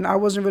me, and I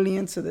wasn't really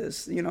into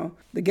this,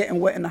 the getting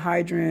wet in the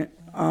hydrant.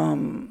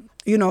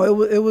 It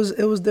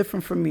was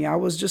different for me. I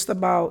was just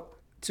about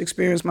to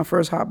experience my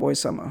first hot boy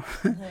summer.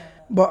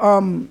 But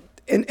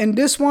in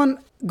this one,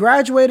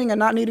 graduating and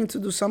not needing to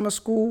do summer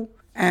school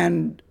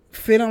and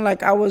feeling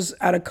like I was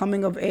at a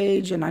coming of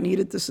age and I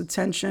needed this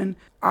attention,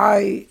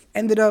 I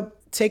ended up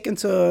taking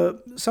to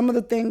some of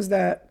the things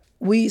that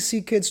we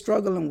see kids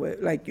struggling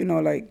with. Like, that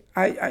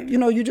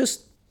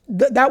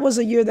was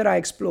a year that I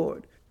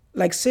explored.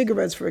 Like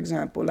cigarettes, for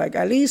example. Like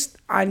at least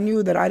I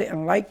knew that I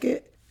didn't like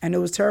it. And it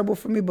was terrible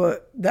for me,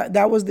 but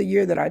that was the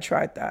year that I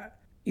tried that.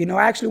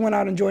 I actually went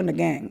out and joined the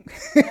gang.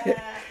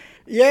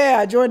 Yeah,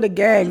 I joined the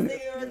gang.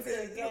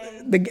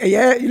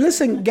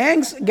 Listen,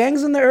 gangs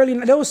in the early,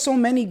 there was so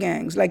many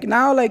gangs. Like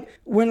now, like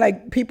when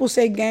like people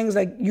say gangs,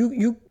 like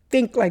you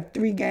think like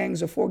 3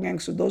 gangs or 4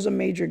 gangs, so those are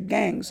major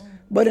gangs.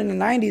 But in the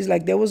 90s,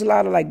 like there was a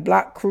lot of like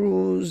block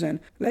crews and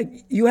like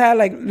you had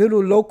like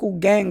little local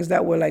gangs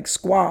that were like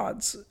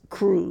squads,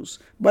 crews.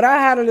 But I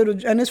had a little,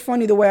 and it's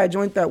funny the way I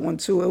joined that one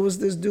too. It was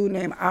this dude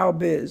named Al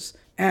Biz.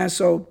 And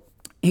so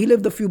he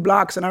lived a few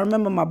blocks, and I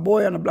remember my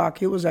boy on the block,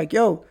 he was like,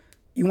 yo,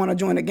 you want to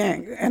join a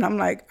gang? And I'm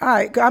like, all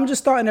right, 'cause I'm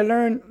just starting to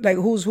learn like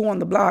who's who on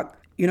the block.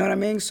 You know what I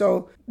mean?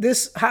 So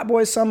this hot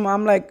boy summer,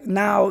 I'm like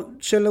now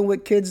chilling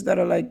with kids that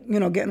are like,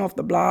 getting off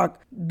the block,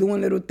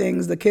 doing little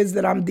things. The kids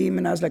that I'm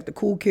deeming as like the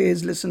cool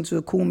kids, listen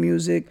to cool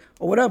music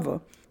or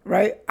whatever,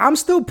 right? I'm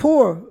still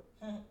poor,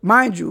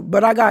 mind you,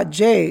 but I got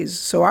J's,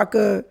 so I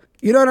could,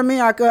 you know what I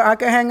mean? I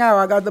could hang out.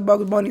 I got the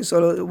Bugs Bunny,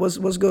 so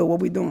what's good? What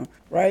we doing,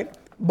 right?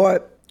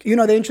 But,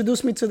 they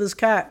introduced me to this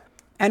cat.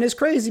 And it's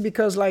crazy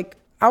because like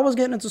I was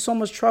getting into so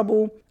much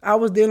trouble. I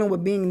was dealing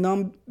with being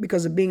numb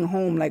because of being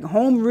home. Like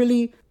home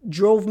really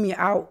drove me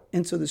out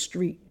into the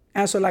street.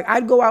 And so like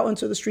I'd go out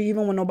into the street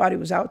even when nobody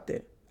was out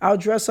there. I'll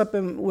dress up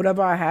in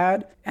whatever I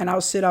had and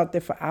I'll sit out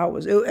there for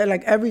hours.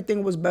 Like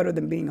everything was better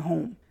than being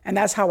home. And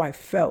that's how I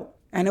felt.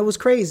 And it was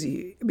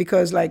crazy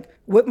because like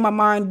with my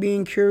mind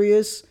being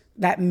curious,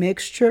 that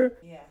mixture,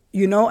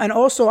 and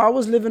also I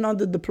was living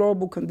under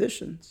deplorable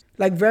conditions,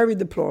 like very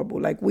deplorable.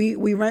 Like we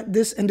rent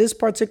this, in this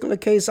particular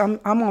case, I'm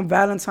on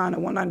Valentine at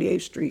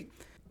 198th Street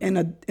in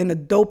a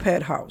dope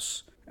head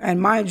house.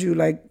 And mind you,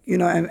 like,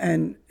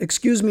 and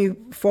excuse me,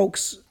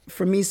 folks,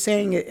 for me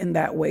saying it in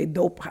that way,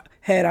 dope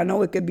head. I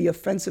know it could be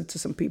offensive to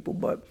some people,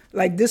 but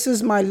like this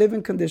is my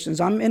living conditions.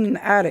 I'm in an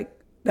attic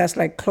that's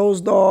like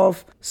closed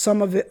off,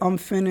 some of it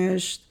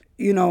unfinished,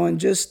 and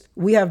just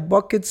we have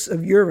buckets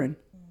of urine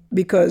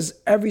because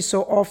every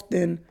so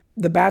often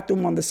the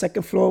bathroom on the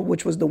second floor,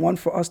 which was the one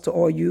for us to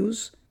all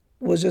use,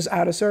 was just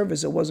out of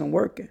service. It wasn't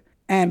working.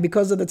 And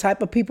because of the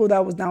type of people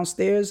that was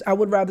downstairs, I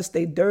would rather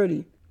stay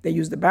dirty than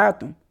use the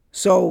bathroom.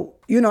 So,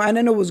 and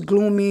then it was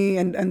gloomy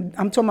and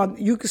I'm talking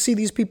about, you could see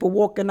these people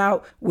walking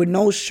out with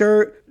no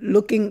shirt,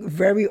 looking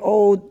very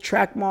old,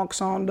 track marks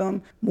on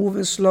them,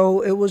 moving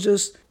slow. It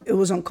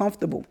was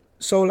uncomfortable.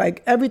 So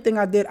like everything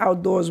I did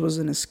outdoors was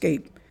an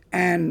escape.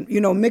 And,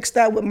 mixed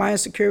that with my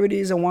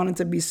insecurities and wanting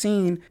to be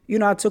seen,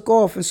 I took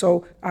off. And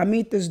so I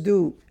meet this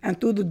dude, and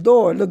through the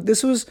door, look,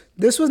 this was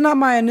not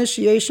my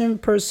initiation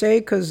per se,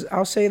 because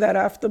I'll say that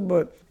after.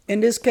 But in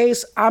this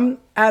case, I'm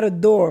at a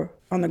door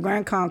on the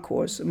Grand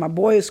Concourse. And my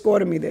boy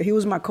escorted me there. He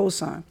was my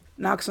cosign.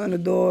 Knocks on the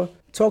door,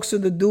 talks to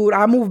the dude.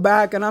 I move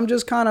back, and I'm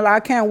just kind of like, I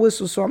can't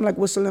whistle. So I'm like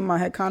whistling in my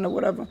head, kind of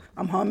whatever.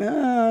 I'm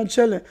humming,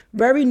 chilling.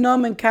 Very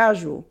numb and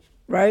casual,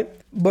 right?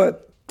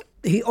 But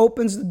he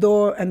opens the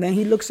door, and then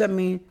he looks at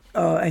me,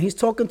 and he's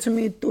talking to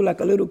me through like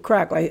a little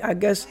crack, like I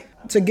guess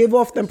to give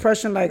off the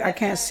impression like I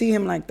can't see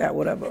him like that,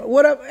 whatever.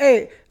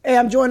 Hey,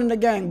 I'm joining the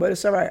gang, but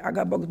it's all right. I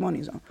got Bugs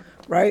Bunnies on,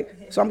 right?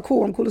 So I'm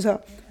cool as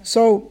hell.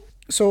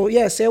 So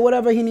yeah, say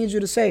whatever he needs you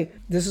to say.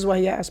 This is what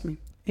he asked me.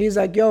 He's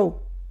like, yo,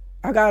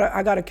 I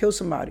gotta kill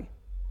somebody,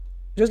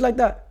 just like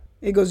that.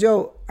 He goes,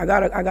 yo, I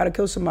gotta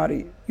kill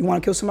somebody. You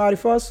want to kill somebody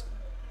first?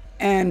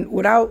 And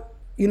without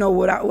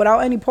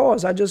any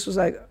pause, I just was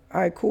like,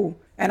 all right, cool.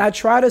 And I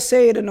try to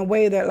say it in a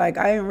way that like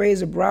I didn't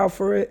raise a brow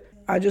for it.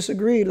 I just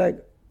agreed,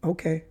 like,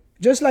 okay.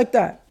 Just like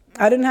that.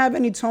 I didn't have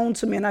any tone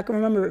to me, and I can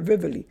remember it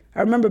vividly.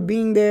 I remember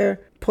being there,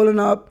 pulling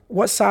up,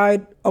 what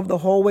side of the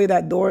hallway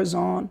that door is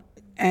on,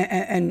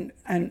 and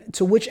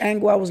to which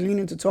angle I was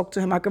leaning to talk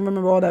to him. I can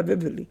remember all that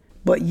vividly.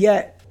 But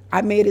yet,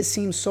 I made it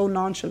seem so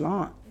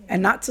nonchalant.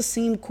 And not to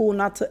seem cool,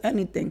 not to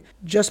anything,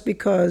 just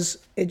because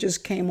it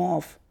just came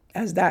off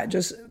as that,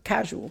 just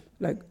casual.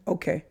 Like,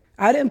 okay.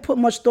 I didn't put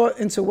much thought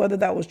into whether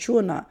that was true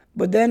or not.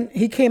 But then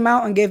he came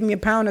out and gave me a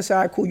pound and said,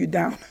 all right, cool you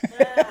down.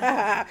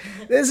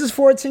 This is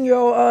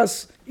 14-year-old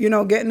us,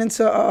 getting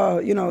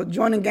into,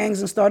 joining gangs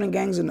and starting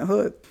gangs in the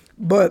hood.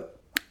 But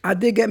I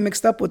did get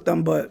mixed up with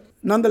them. But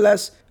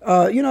nonetheless,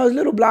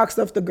 little block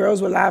stuff, the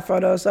girls would laugh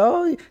at us.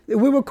 Oh,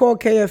 we were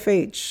called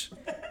KFH,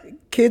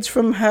 Kids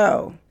from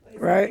Hell,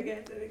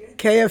 right?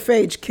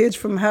 KFH, Kids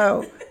from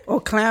Hell, or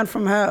Clan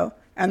from Hell.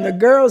 And the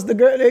girls,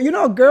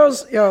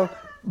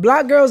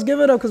 black girls, give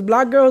it up, because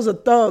black girls are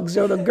thugs.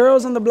 The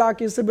girls on the block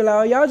used to be like,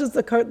 oh, y'all just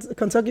the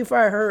Kentucky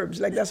Fried Herbs.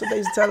 Like, that's what they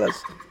used to tell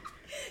us.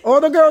 All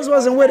the girls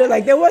wasn't with it.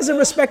 Like, they wasn't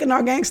respecting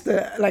our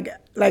gangster.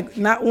 Like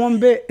not one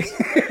bit.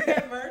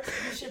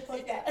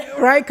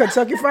 Right?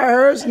 Kentucky Fried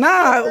Herbs?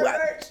 Nah.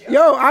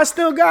 Yo, I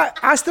still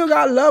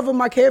got love with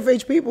my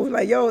KFH people.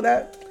 Like,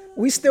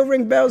 we still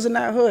ring bells in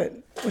that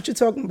hood. What you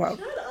talking about?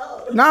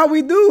 Nah,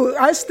 we do.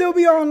 I still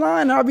be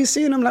online. I'll be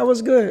seeing them like,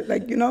 what's good?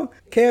 Like,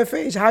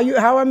 KFH,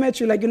 how I met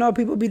you. Like,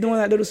 people be doing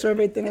that little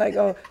survey thing like,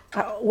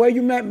 where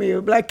you met me.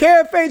 Like,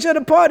 KFH at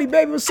a party,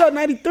 baby. What's up,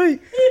 93?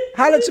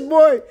 Holla at your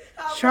boy.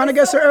 Trying to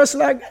get some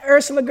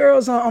Ursula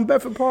girls on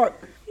Bedford Park.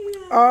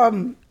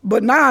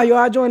 But nah,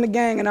 I joined the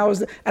gang, and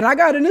I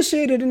got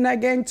initiated in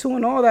that gang too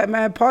and all that,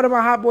 man. Part of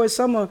my Hot Boy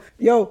Summer,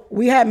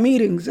 we had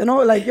meetings and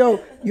all, like, you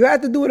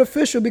had to do it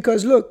official,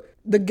 because look,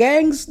 the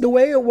gangs, the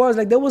way it was,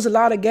 like, there was a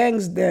lot of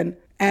gangs then.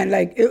 And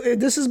like,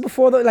 this is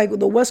before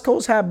the West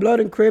Coast had Blood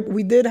and Crip.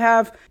 We did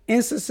have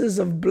instances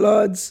of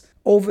Bloods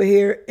over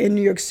here in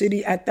New York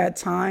City at that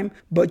time.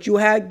 But you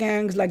had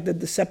gangs like the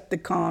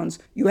Decepticons.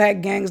 You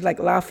had gangs like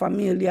La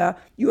Familia.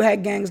 You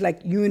had gangs like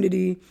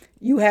Unity.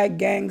 You had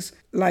gangs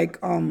like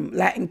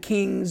Latin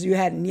Kings. You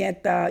had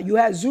Nieta. You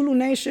had Zulu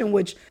Nation,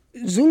 which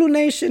Zulu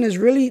Nation is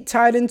really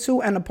tied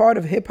into and a part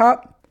of hip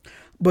hop.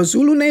 But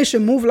Zulu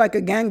Nation moved like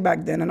a gang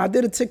back then. And I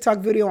did a TikTok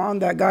video on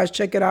that. Guys,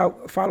 check it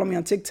out. Follow me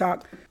on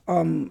TikTok.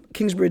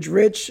 Kingsbridge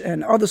Rich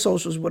and other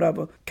socials,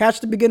 whatever.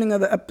 Catch the beginning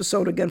of the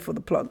episode again for the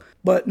plug.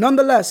 But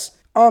nonetheless,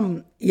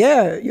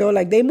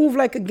 like, they move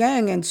like a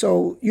gang. And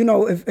so,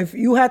 if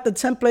you had the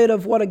template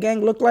of what a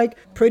gang looked like,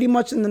 pretty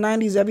much in the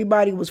 90s,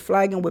 everybody was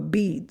flagging with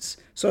beads.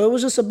 So it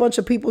was just a bunch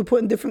of people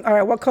putting different, all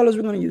right, what colors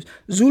we're going to use?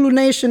 Zulu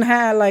Nation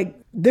had like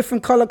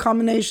different color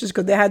combinations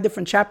because they had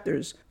different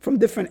chapters from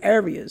different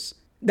areas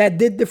that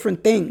did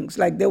different things.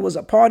 Like, there was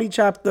a party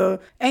chapter.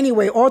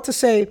 Anyway, all to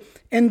say,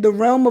 in the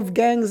realm of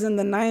gangs in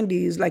the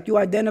 90s, like, you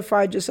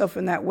identified yourself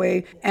in that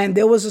way, and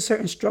there was a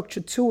certain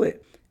structure to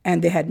it.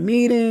 And they had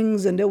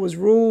meetings, and there was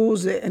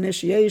rules,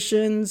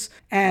 initiations.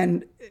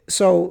 And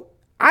so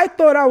I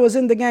thought I was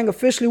in the gang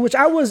officially, which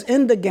I was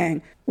in the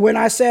gang when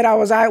I said I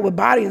was out with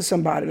bodying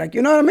somebody. Like,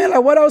 you know what I mean?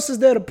 Like, what else is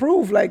there to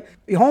prove? Like,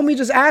 the homie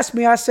just asked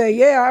me. I say,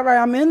 yeah, all right,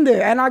 I'm in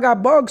there. And I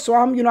got bugs, so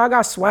I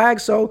got swag.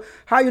 So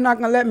how you not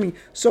gonna let me?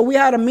 So we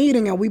had a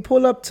meeting, and we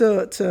pull up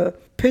to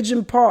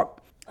Pigeon Park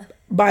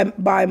by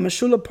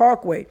Meshulah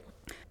Parkway.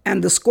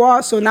 And the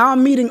squad, so now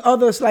I'm meeting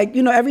others. Like,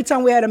 every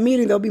time we had a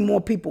meeting, there'll be more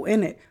people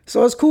in it.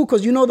 So it's cool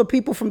because the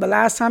people from the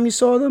last time you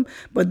saw them,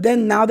 but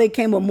then now they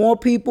came with more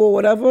people or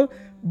whatever.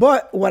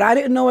 But what I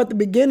didn't know at the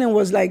beginning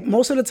was, like,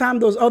 most of the time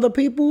those other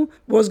people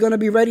was going to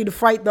be ready to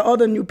fight the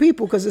other new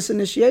people because it's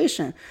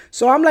initiation.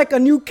 So I'm like a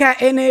new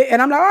cat in it,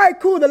 and I'm like, all right,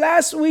 cool. The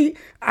last week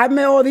I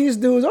met all these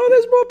dudes. Oh,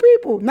 there's more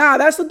people. Nah,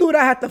 that's the dude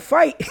I had to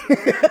fight.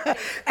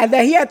 And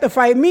then he had to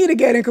fight me to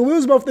get in because we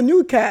was both the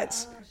new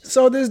cats.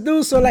 So this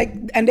dude,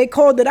 and they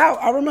called it out.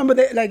 I remember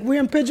we're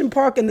in Pigeon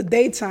Park in the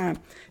daytime,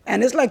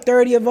 and it's like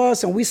 30 of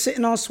us, and we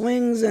sitting on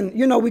swings, and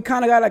we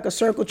kind of got like a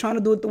circle trying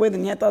to do it the way the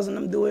Nietas and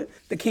them do it,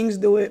 the Kings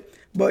do it.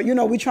 But,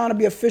 we trying to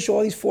be official,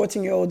 all these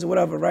 14-year-olds or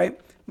whatever, right?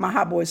 My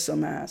hot boy's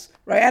some ass,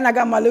 right? And I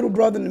got my little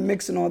brother in the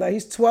mix and all that.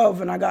 He's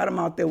 12 and I got him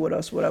out there with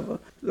us, whatever,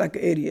 like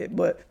an idiot.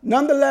 But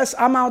nonetheless,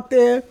 I'm out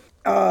there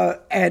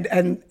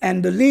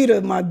and the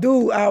leader, my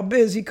dude, Al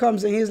Biz, he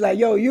comes and he's like,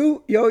 yo,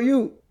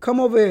 you, come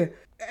over here.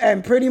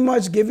 And pretty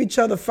much give each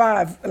other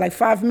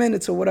 5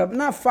 minutes or whatever.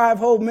 Not 5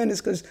 whole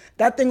minutes, because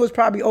that thing was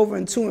probably over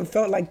in 2 and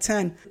felt like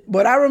 10.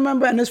 But I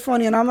remember, and it's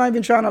funny, and I'm not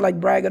even trying to like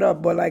brag it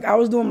up, but like I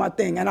was doing my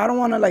thing. And I don't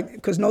want to like,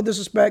 because no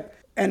disrespect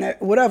and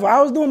whatever. I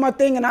was doing my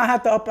thing and I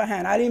had the upper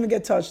hand. I didn't even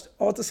get touched,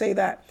 all to say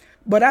that.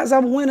 But as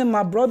I'm winning,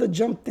 my brother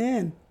jumped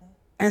in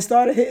and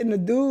started hitting the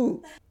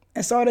dude.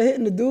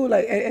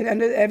 Like,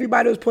 and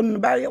everybody was putting in the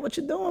battle, yo, what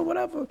you doing,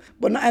 whatever.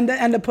 But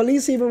and the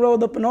police even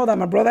rolled up and all that.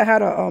 My brother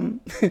had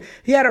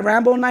he had a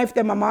Rambo knife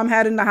that my mom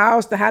had in the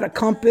house that had a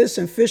compass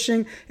and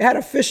fishing. It had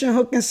a fishing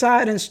hook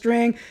inside and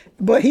string,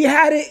 but he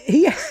had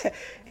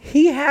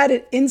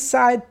it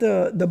inside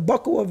the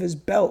buckle of his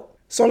belt.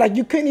 So like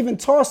you couldn't even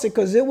toss it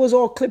because it was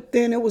all clipped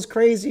in. It was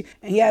crazy.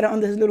 And he had it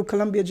under his little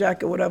Columbia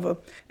jacket, whatever.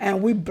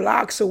 And we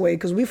blocks away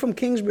because we from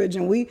Kingsbridge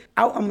and we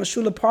out on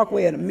Mashula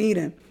Parkway at a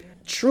meeting.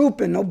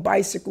 Trooping, no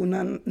bicycle,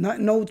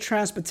 no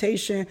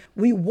transportation.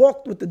 We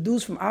walked with the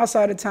dudes from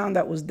outside of town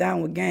that was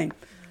down with gang.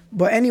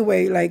 But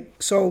anyway,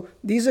 like, so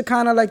these are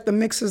kind of like the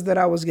mixes that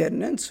I was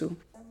getting into.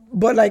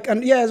 But like,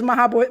 yeah, it's my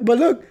hot boy. But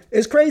look,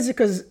 it's crazy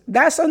because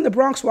that's in the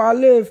Bronx where I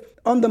live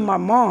under my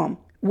mom.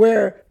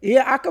 Where,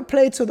 yeah, I could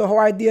play to the whole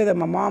idea that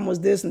my mom was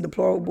this in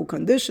deplorable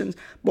conditions.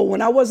 But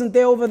when I wasn't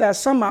there over that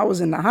summer, I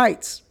was in the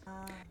Heights.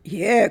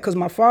 Yeah, because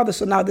my father,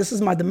 so now this is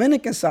my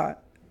Dominican side,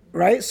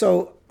 right?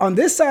 So on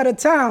this side of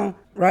town,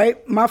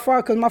 right, my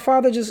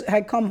father just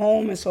had come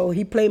home, and so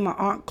he played my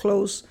aunt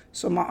close.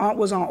 So my aunt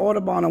was on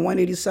Audubon on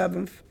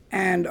 187th.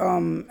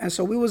 And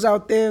so we was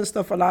out there and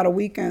stuff a lot of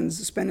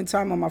weekends, spending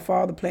time with my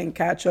father, playing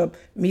catch up,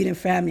 meeting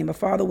family. My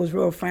father was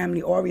real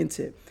family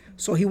oriented.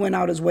 So he went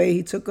out his way.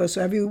 He took us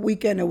every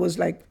weekend. It was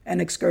like an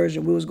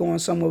excursion. We was going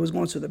somewhere. We was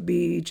going to the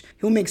beach.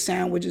 He'll make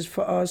sandwiches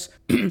for us.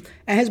 And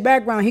his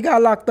background, he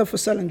got locked up for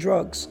selling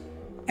drugs.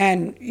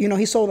 And,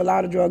 he sold a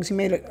lot of drugs. He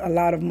made a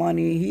lot of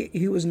money.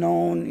 He was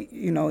known,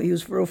 he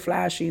was real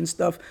flashy and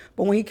stuff.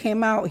 But when he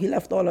came out, he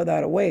left all of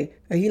that away.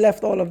 He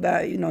left all of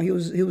that, he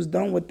was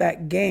done with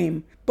that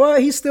game.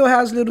 But he still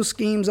has little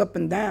schemes up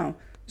and down.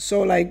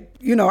 So like,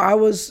 I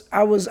was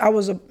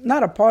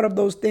not a part of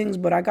those things,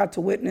 but I got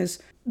to witness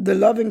the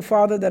loving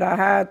father that I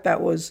had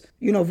that was,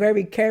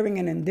 very caring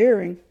and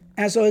endearing.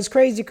 And so it's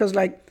crazy because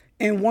like,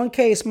 in one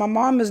case, my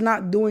mom is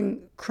not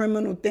doing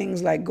criminal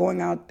things like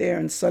going out there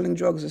and selling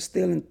drugs or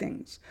stealing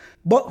things.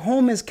 But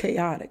home is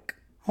chaotic.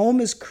 Home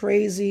is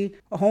crazy.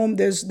 Home,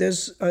 it's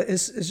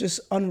just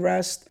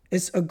unrest.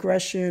 It's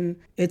aggression.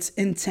 It's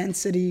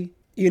intensity.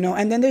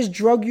 And then there's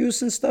drug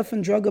use and stuff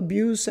and drug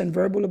abuse and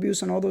verbal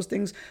abuse and all those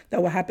things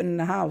that would happen in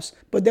the house.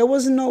 But there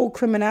was no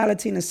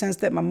criminality in the sense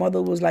that my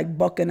mother was like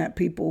bucking at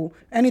people,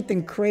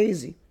 anything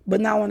crazy.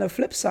 But now on the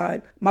flip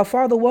side, my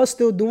father was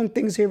still doing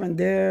things here and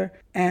there.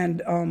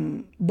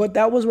 And, but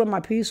that was where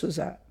my peace was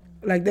at.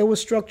 Like there was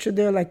structure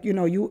there. Like,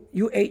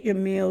 you ate your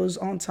meals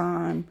on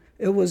time.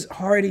 It was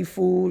hearty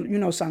food,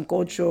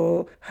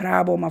 sancocho,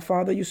 rabo. My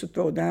father used to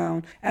throw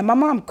down. And my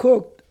mom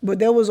cooked, but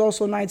there was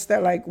also nights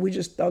that like we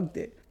just thugged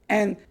it.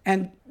 And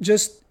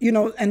just,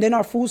 and then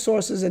our food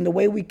sources and the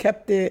way we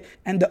kept it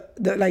and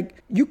the like,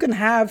 you can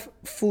have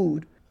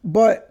food,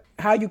 but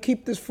how you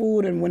keep this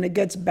food and when it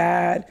gets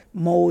bad,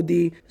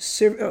 moldy,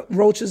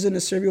 roaches in the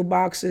cereal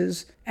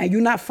boxes, and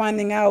you're not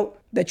finding out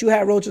that you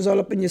had roaches all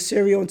up in your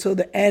cereal until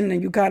the end,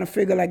 and you kind of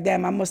figure like,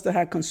 damn, I must have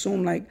had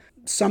consumed like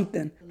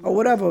something or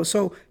whatever.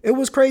 So it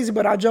was crazy,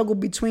 but I juggled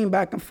between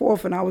back and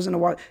forth, and I was in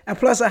the and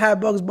plus I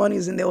had Bugs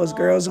Bunnies and there was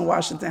girls in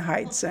Washington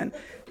Heights, and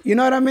you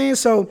know what I mean?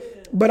 So,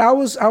 but I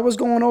was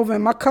going over,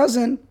 and my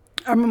cousin,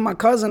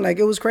 like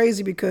it was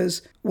crazy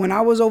because when I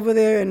was over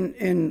there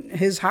in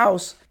his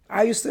house,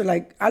 I used to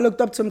like, I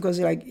looked up to him because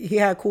like he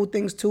had cool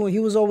things too. And he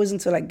was always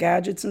into like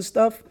gadgets and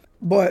stuff.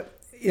 But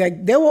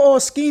like they were all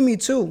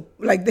schemy too.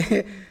 Like,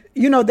 they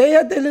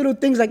had their little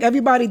things. Like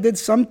everybody did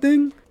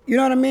something, you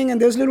know what I mean? And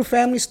there's little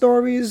family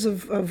stories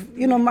of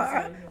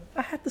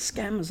I had the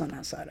scammers on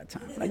that side of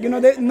town. Like,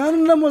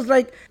 none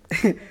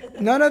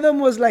of them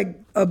was like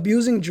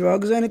abusing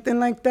drugs or anything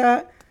like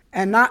that.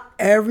 And not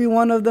every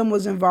one of them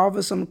was involved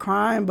in some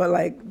crime, but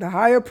like the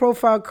higher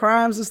profile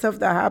crimes and stuff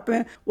that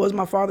happened was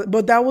my father.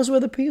 But that was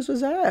where the peace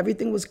was at.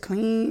 Everything was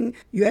clean.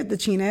 You had the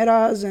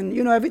chineras and,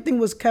 everything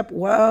was kept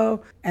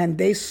well. And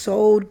they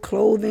sold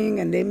clothing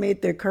and they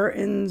made their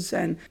curtains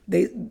and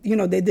they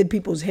did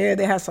people's hair.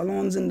 They had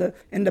salons in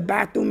the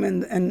bathroom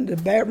and the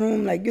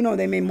bedroom. Like,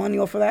 they made money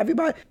off of that.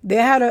 Everybody, they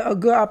had a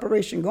good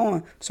operation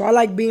going. So I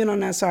like being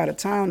on that side of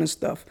town and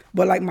stuff.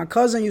 But like my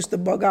cousin used to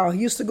bug out. He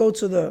used to go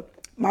to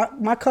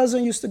my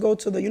cousin used to go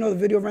to the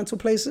video rental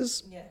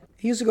places. Yeah.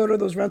 He used to go to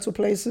those rental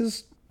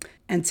places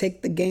and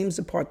take the games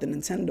apart, the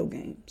Nintendo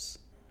games,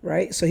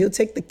 right? So he'll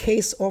take the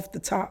case off the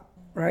top,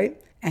 right?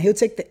 And he'll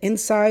take the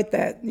inside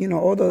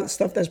all the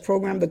stuff that's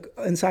programmed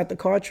inside the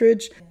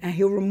cartridge, and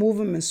he'll remove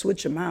them and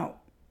switch them out.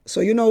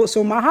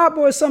 So my hot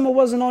boy summer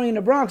wasn't only in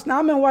the Bronx. Now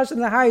I'm in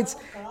Washington Heights,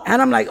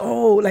 and I'm like,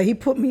 oh, like he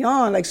put me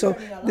on. Like, so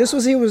this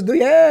was he was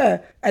doing, yeah.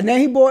 And then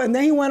he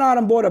went out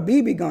and bought a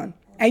BB gun.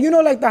 And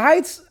like the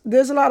Heights,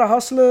 there's a lot of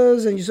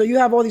hustlers, and so you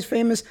have all these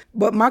famous.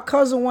 But my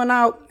cousin went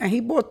out and he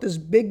bought this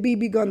big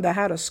BB gun that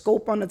had a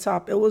scope on the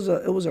top. It was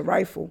a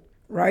rifle,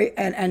 right?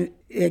 And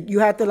you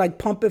had to like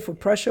pump it for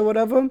pressure, or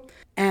whatever.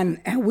 And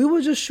we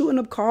were just shooting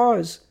up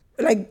cars,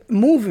 like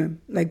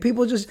moving, like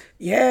people just,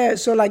 yeah.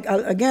 So like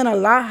again, a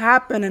lot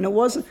happened, and it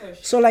wasn't.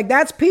 So like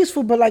that's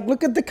peaceful, but like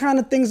look at the kind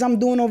of things I'm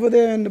doing over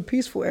there in the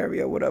peaceful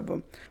area, or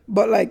whatever.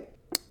 But like,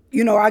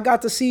 I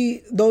got to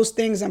see those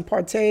things and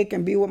partake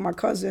and be with my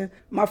cousin.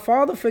 My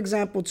father, for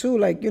example, too,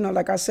 like,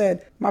 like I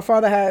said, my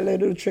father had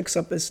little tricks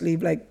up his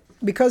sleeve. Like,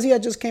 because he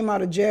had just came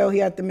out of jail, he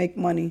had to make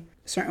money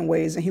certain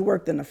ways, and he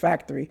worked in a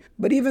factory.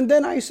 But even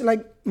then, I used to,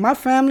 like, my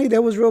family, they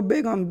was real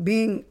big on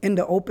being in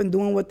the open,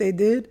 doing what they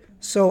did.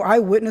 So I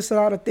witnessed a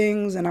lot of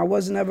things, and I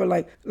wasn't ever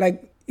like,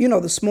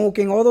 the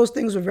smoking, all those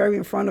things were very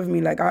in front of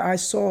me. Like I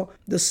saw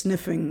the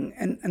sniffing,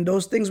 and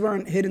those things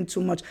weren't hidden too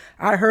much.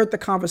 I heard the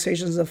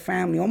conversations of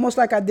family, almost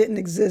like I didn't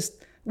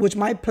exist, which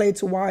might play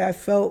to why I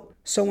felt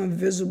so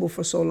invisible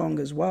for so long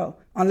as well.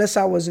 Unless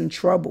I was in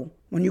trouble.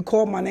 When you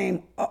called my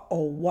name,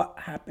 what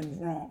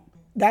happened wrong?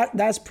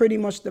 That's pretty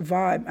much the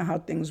vibe and how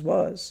things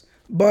was.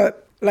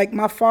 But like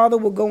my father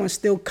would go and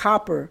steal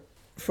copper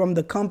from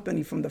the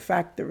company, from the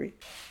factory.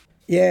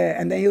 Yeah,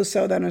 and then he'll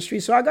sell that on the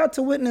street. So I got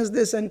to witness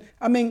this. And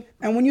I mean,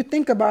 and when you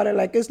think about it,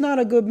 like, it's not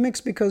a good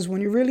mix, because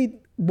when you really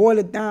boil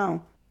it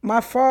down,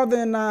 my father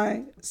and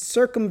I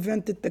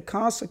circumvented the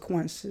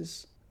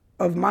consequences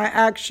of my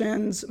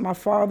actions, my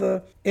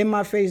father in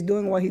my face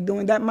doing what he's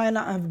doing. That might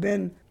not have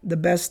been the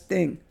best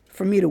thing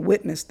for me to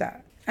witness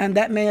that. And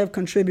that may have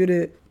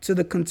contributed to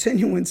the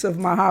continuance of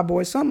my hot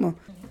boy summer.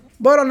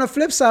 But on the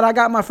flip side, I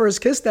got my first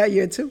kiss that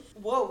year too.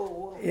 Whoa.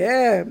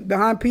 Yeah,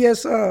 behind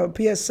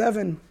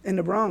PS7 in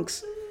the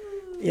Bronx.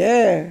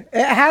 Yeah,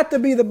 it had to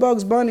be the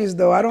Bugs Bunnies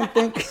though. I don't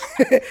think,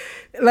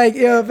 like,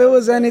 if it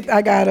was anything,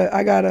 I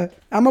gotta.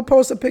 I'm gonna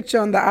post a picture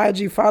on the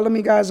IG. Follow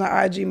me guys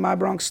on IG, My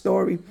Bronx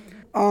Story.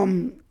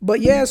 But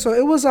yeah, so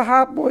it was a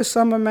hot boy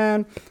summer,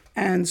 man,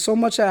 and so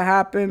much had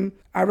happened.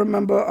 I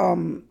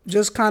remember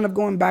just kind of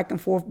going back and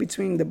forth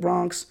between the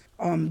Bronx,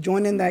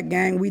 joining that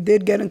gang. We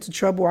did get into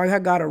trouble. I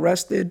had got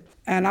arrested,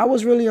 and I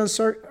was really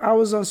uncertain. I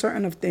was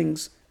uncertain of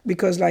things.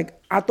 Because, like,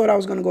 I thought I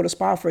was going to go to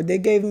Spofford. They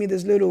gave me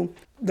this the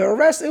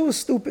arrest, it was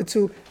stupid,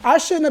 too. I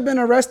shouldn't have been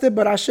arrested,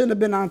 but I shouldn't have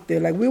been out there.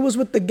 Like, we was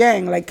with the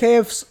gang, like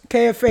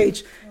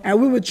KFH, and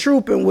we were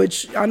trooping,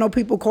 which I know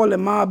people call it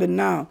mobbing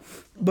now.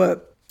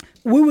 But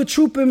we were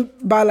trooping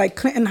by, like,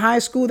 Clinton High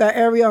School, that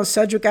area on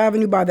Sedgwick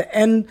Avenue, by the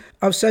end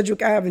of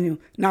Sedgwick Avenue.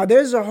 Now,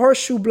 there's a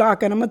horseshoe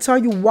block, and I'm going to tell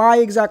you why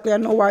exactly. I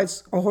know why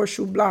it's a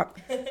horseshoe block.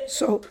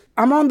 So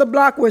I'm on the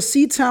block where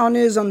Seatown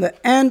is on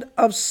the end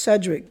of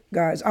Sedgwick,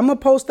 guys. I'm going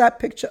to post that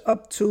picture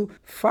up too.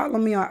 Follow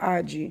me on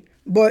IG.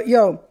 But,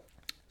 yo,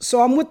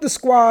 so I'm with the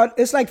squad.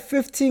 It's like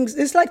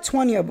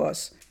 20 of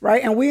us,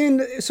 right?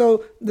 And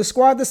so the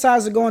squad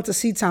decides to go into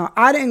Seatown.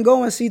 I didn't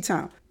go in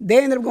Seatown. They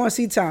ended up going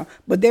to Seatown.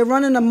 But they're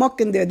running amok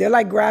in there. They're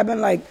like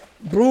grabbing like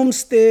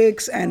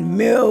broomsticks and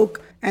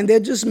milk. And they're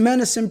just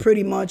menacing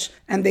pretty much.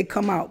 And they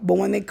come out. But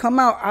when they come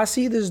out, I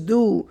see this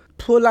dude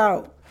pull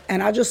out.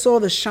 And I just saw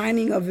the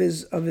shining of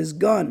his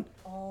gun,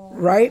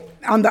 right?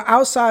 On the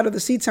outside of the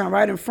Seatown,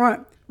 right in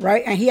front,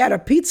 right? And he had a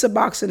pizza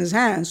box in his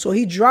hand. So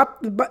he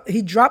dropped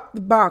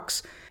the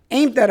box,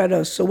 aimed that at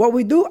us. So what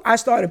we do, I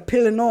started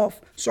peeling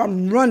off. So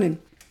I'm running.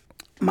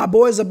 My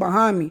boys are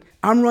behind me.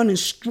 I'm running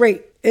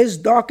straight. It's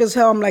dark as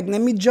hell. I'm like,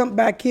 let me jump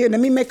back here. Let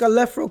me make a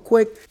left real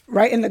quick,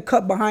 right in the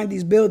cut behind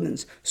these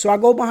buildings. So I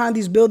go behind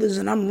these buildings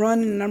and I'm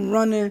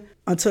running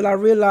until I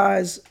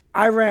realize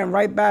I ran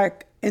right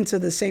back into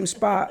the same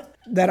spot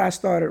that I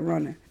started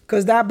running.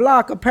 Because that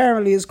block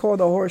apparently is called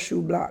a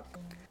horseshoe block.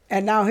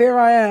 And now here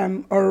I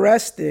am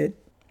arrested,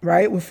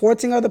 right, with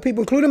 14 other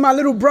people, including my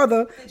little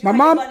brother. My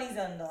mom,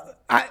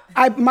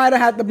 I might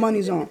have had the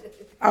bunnies on.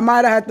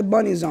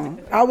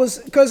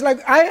 Because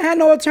like I had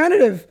no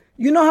alternative.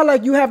 You know how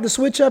like you have to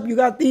switch up, you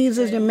got these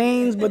as your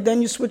mains, but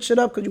then you switch it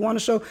up because you want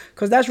to show,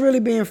 because that's really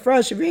being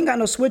fresh. If you ain't got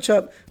no switch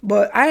up,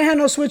 but I ain't had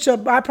no switch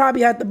up, I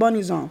probably had the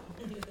bunnies on,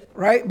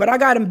 right? But I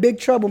got in big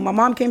trouble. My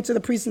mom came to the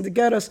precinct to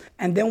get us,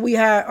 and then we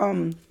had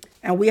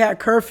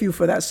curfew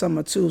for that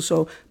summer too.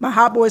 So my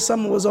hot boy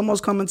summer was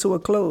almost coming to a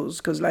close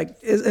because like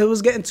it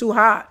was getting too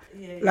hot.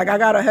 Like I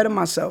got ahead of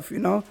myself, you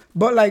know?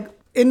 But like,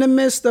 in the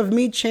midst of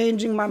me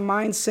changing my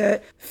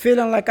mindset,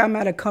 feeling like I'm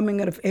at a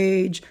coming of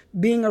age,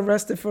 being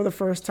arrested for the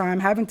first time,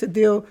 having to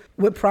deal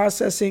with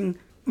processing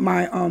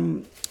my,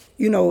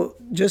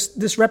 just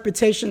this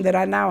reputation that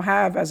I now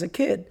have as a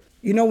kid.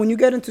 You know, when you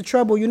get into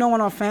trouble, you know, in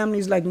our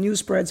families, like news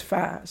spreads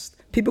fast.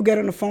 People get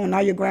on the phone, now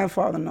your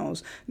grandfather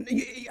knows.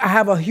 I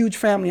have a huge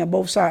family on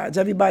both sides.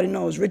 Everybody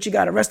knows Richie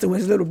got arrested with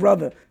his little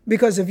brother.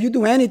 Because if you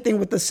do anything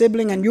with the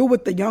sibling and you're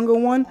with the younger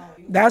one,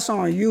 that's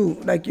on you.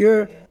 Like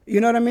you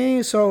know what I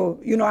mean? So,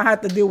 you know, I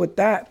had to deal with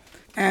that.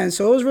 And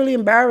so it was really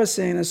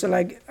embarrassing. And so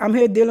like I'm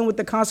here dealing with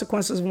the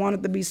consequences of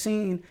wanting to be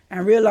seen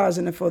and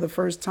realizing it for the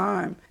first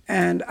time.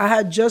 And I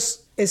had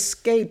just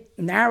escaped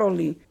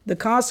narrowly the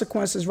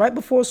consequences right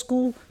before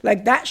school.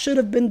 Like that should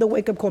have been the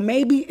wake-up call.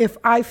 Maybe if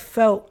I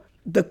felt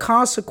the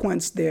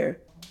consequence there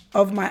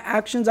of my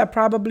actions, I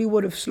probably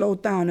would have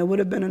slowed down. It would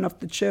have been enough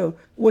to chill,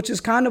 which is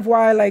kind of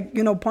why, like,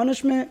 you know,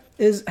 punishment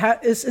is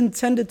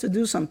intended to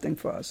do something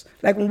for us.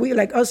 Like when we,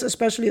 like us,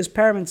 especially as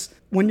parents,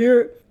 when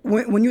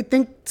you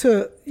think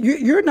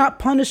you're not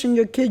punishing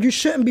your kid, you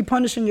shouldn't be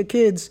punishing your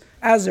kids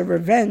as a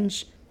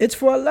revenge. It's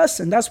for a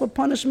lesson. That's what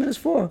punishment is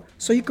for.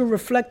 So you can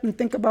reflect and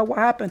think about what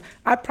happened.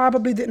 I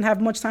probably didn't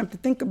have much time to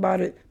think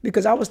about it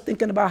because I was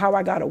thinking about how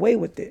I got away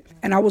with it.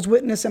 And I was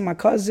witnessing my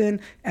cousin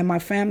and my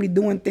family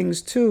doing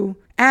things too.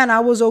 And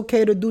I was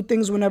okay to do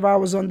things whenever I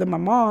was under my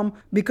mom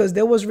because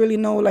there was really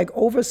no like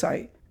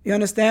oversight. You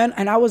understand?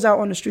 And I was out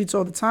on the streets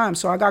all the time.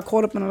 So I got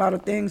caught up in a lot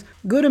of things,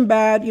 good and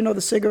bad. You know,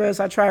 the cigarettes,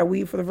 I tried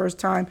weed for the first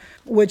time,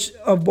 which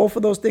of both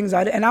of those things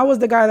I did. And I was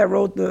the guy that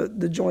wrote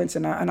the joints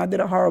and I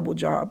did a horrible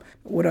job,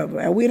 whatever.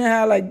 And we didn't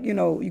have like, you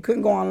know, you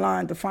couldn't go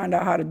online to find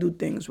out how to do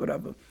things,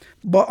 whatever.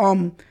 But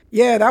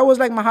yeah, that was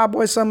like my hot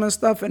boy summer and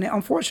stuff. And it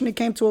unfortunately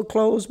came to a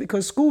close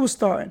because school was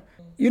starting.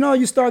 You know,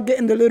 you start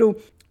getting the little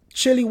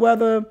chilly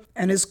weather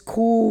and it's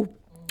cool.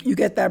 You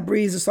get that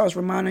breeze, it starts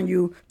reminding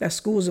you that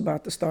school's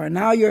about to start.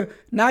 Now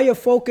your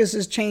focus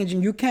is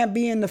changing. You can't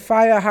be in the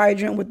fire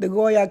hydrant with the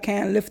Goya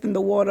can lifting the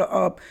water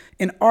up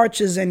in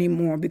arches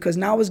anymore because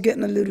now it's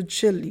getting a little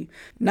chilly.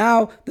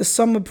 Now the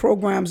summer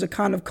programs are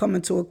kind of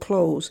coming to a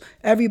close.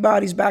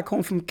 Everybody's back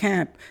home from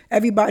camp.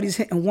 Everybody's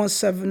hitting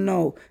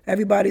 170.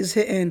 Everybody's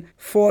hitting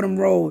Fordham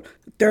Road,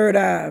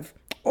 3rd Ave.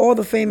 All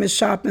the famous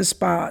shopping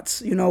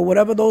spots, you know,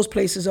 whatever those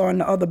places are in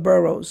the other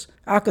boroughs.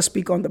 I could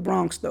speak on the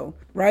Bronx though,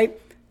 right?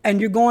 And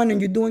you're going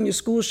and you're doing your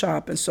school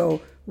shopping.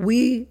 So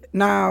we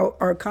now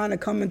are kind of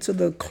coming to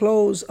the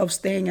close of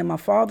staying in my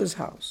father's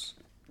house.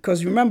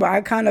 Because remember,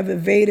 I kind of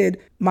evaded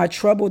my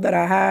trouble that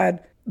I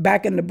had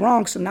back in the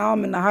Bronx. And now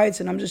I'm in the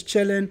Heights and I'm just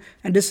chilling.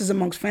 And this is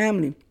amongst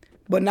family.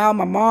 But now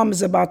my mom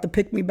is about to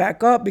pick me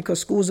back up because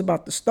school's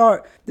about to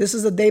start. This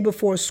is the day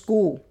before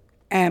school.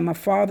 And my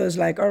father's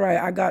like, all right,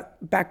 I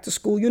got back to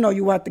school. You know,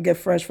 you have to get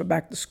fresh for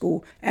back to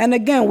school. And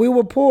again, we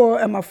were poor.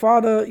 And my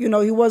father, you know,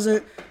 he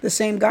wasn't the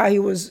same guy he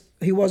was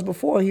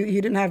before. He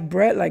didn't have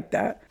bread like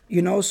that,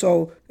 you know.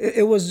 So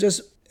it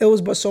was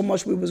but so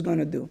much we was going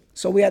to do.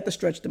 So we had to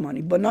stretch the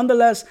money. But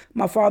nonetheless,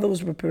 my father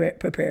was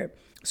prepared.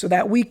 So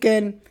that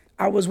weekend,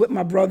 I was with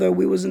my brother.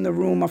 We was in the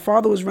room. My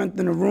father was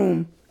renting a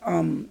room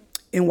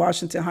in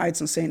Washington Heights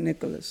in St.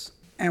 Nicholas.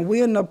 And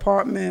we're in the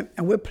apartment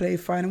and we're play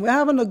fighting. We're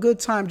having a good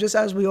time just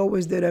as we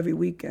always did every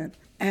weekend.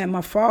 And my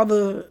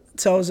father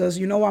tells us,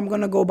 you know, I'm going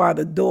to go by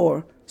the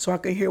door so I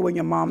can hear when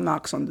your mom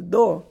knocks on the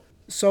door.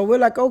 So we're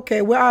like,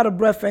 okay, we're out of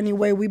breath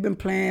anyway. We've been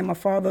playing. My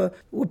father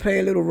would play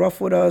a little rough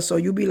with us. So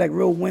you'd be like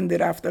real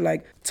winded after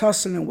like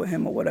tussling with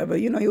him or whatever.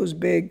 You know, he was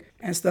big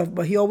and stuff,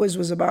 but he always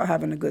was about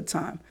having a good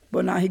time.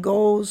 But now he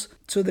goes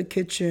to the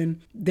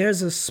kitchen.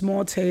 There's a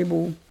small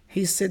table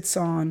he sits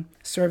on,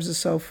 serves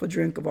himself a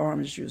drink of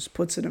orange juice,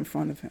 puts it in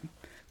front of him.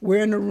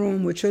 We're in the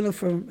room. We're chilling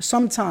for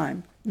some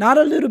time. Not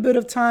a little bit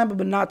of time,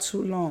 but not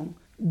too long.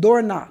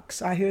 Door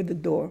knocks. I hear the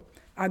door.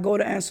 I go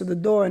to answer the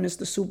door, and it's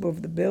the super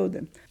of the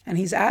building. And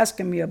he's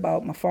asking me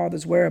about my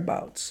father's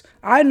whereabouts.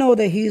 I know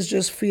that he's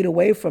just feet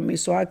away from me,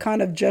 so I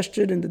kind of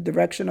gestured in the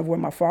direction of where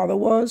my father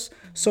was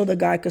so the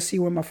guy could see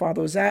where my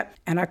father was at,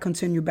 and I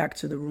continue back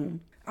to the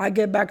room. I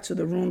get back to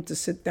the room to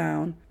sit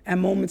down,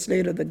 and moments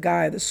later, the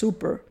guy, the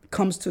super,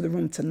 comes to the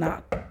room to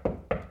knock.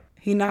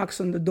 He knocks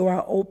on the door,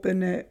 I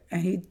open it,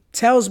 and he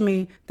tells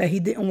me that he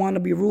didn't want to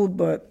be rude,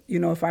 but, you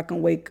know, if I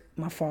can wake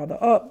my father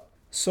up.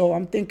 So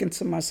I'm thinking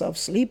to myself,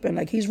 sleeping,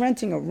 like he's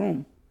renting a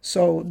room.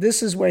 So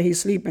this is where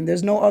he's sleeping.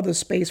 There's no other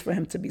space for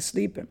him to be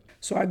sleeping.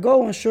 So I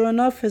go, and sure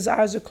enough, his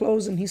eyes are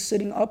closed, and he's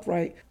sitting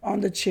upright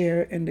on the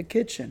chair in the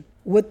kitchen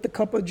with the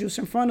cup of juice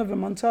in front of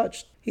him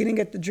untouched. He didn't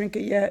get to drink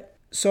it yet.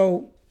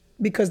 So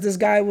because this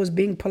guy was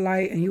being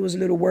polite and he was a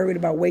little worried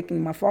about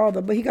waking my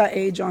father, but he got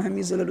age on him.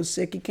 He's a little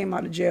sick. He came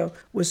out of jail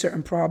with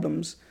certain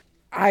problems.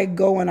 I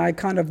go and I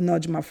kind of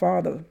nudge my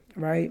father,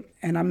 right?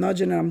 And I'm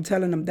nudging and I'm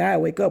telling him, Dad,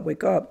 wake up,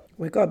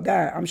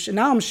 Dad.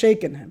 Now I'm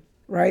shaking him,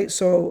 right?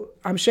 So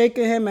I'm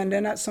shaking him, and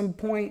then at some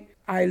point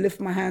I lift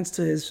my hands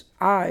to his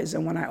eyes,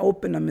 and when I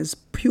open them, his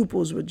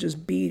pupils were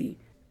just beady.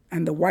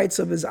 And the whites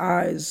of his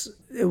eyes,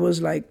 it was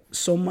like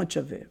so much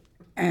of it.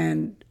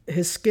 And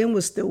his skin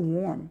was still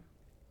warm.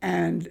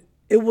 And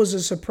it was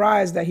a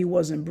surprise that he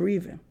wasn't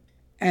breathing.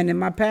 And in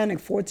my panic,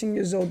 14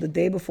 years old, the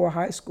day before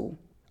high school,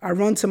 I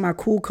run to my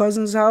cool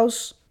cousin's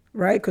house,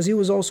 right? Because he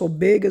was also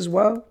big as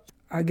well.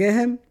 I get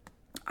him.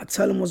 I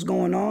tell him what's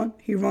going on.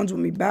 He runs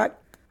with me back.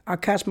 I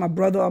catch my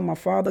brother or my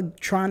father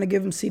trying to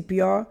give him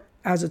CPR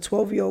as a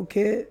 12-year-old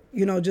kid,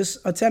 you know, just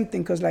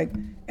attempting because like,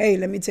 hey,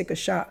 let me take a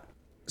shot.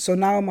 So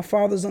now my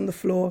father's on the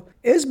floor.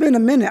 It's been a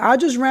minute. I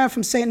just ran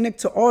from St. Nick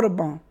to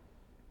Audubon.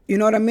 You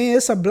know what I mean?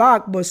 It's a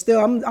block, but still,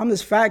 I'm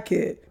this fat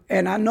kid.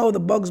 And I know the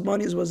Bugs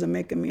Bunnies wasn't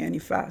making me any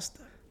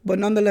faster. But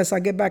nonetheless, I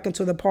get back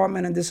into the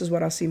apartment, and this is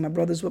what I see. My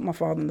brother's with my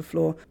father on the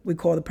floor. We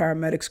call the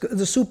paramedics.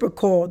 The super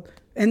called.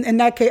 In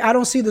that case, I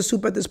don't see the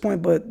super at this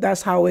point, but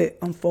that's how it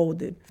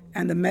unfolded.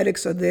 And the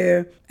medics are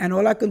there. And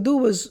all I could do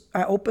was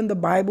I opened the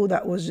Bible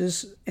that was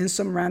just in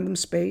some random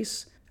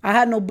space. I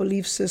had no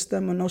belief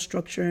system or no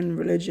structure in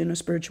religion or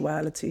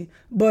spirituality.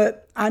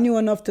 But I knew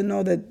enough to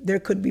know that there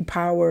could be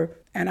power.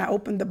 And I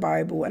opened the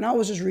Bible, and I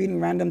was just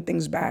reading random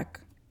things back.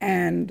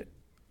 And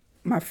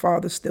my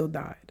father still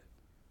died.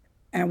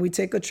 And we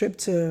take a trip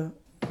to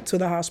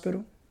the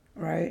hospital,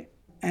 right?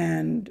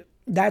 And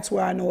that's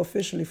where I know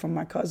officially from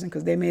my cousin,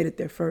 because they made it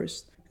there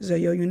first. He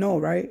said, yo, you know,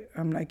 right?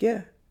 I'm like,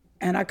 yeah.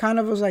 And I kind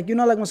of was like, you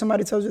know, like when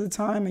somebody tells you the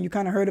time and you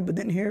kind of heard it but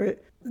didn't hear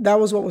it?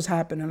 That was what was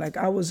happening. Like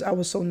I was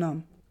so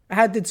numb. I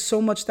had did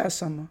so much that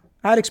summer.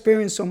 I had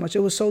experienced so much. It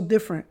was so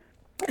different.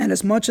 And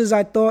as much as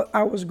I thought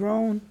I was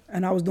grown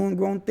and I was doing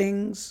grown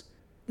things,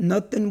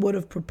 nothing would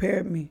have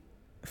prepared me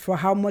for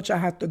how much I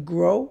had to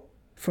grow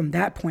from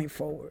that point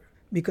forward.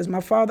 Because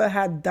my father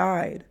had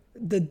died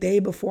the day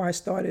before I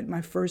started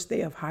my first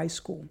day of high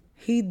school.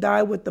 He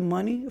died with the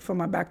money for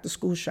my back to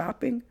school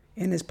shopping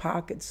in his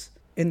pockets.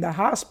 In the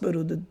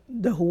hospital,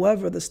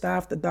 the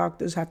staff, the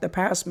doctors had to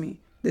pass me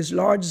this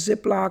large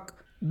Ziploc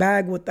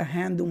bag with the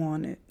handle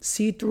on it,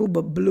 see-through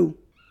but blue,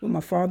 with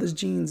my father's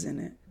jeans in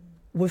it,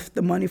 with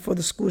the money for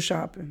the school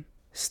shopping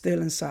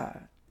still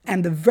inside.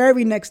 And the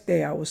very next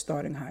day I was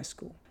starting high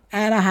school.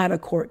 And I had a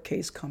court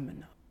case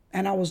coming up.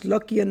 And I was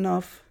lucky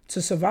enough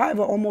to survive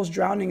almost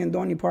drowning in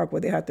Dorney Park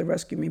where they had to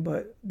rescue me,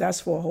 but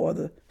that's for a whole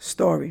other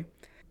story.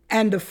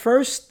 And the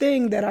first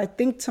thing that I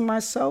think to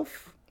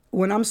myself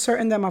when I'm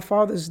certain that my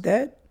father's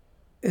dead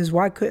is,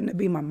 why couldn't it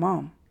be my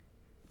mom?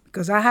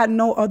 Because I had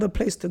no other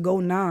place to go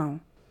now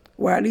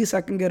where at least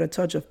I can get a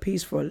touch of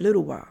peace for a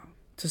little while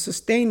to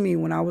sustain me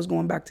when I was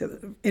going back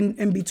to,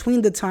 in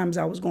between the times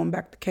I was going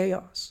back to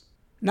chaos.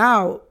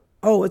 Now,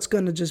 it's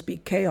going to just be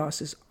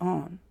chaos is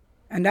on.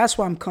 And that's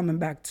what I'm coming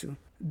back to.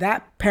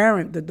 That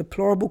parent, the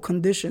deplorable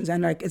conditions,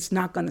 and like it's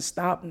not going to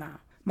stop now.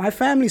 My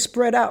family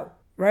spread out,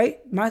 right?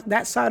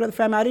 That side of the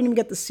family, I didn't even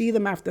get to see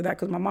them after that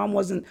because my mom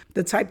wasn't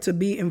the type to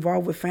be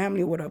involved with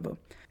family or whatever.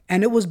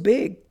 And it was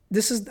big.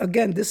 This is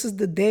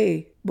the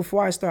day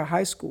before I start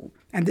high school.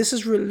 And this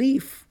is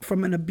relief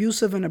from an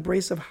abusive and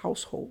abrasive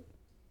household.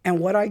 And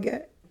what I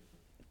get?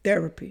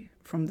 Therapy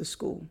from the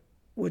school,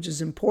 which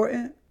is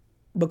important,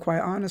 but quite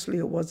honestly,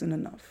 it wasn't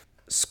enough.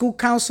 School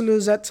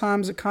counselors at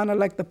times are kind of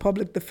like the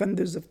public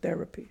defenders of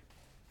therapy.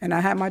 And I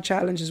had my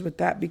challenges with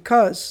that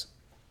because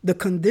the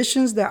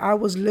conditions that I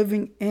was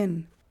living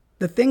in,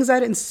 the things I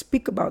didn't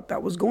speak about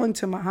that was going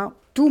to my house,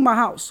 through my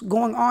house,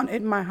 going on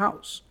in my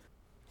house,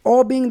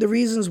 all being the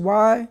reasons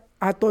why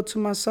I thought to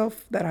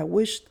myself that I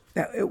wished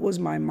that it was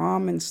my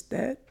mom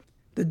instead.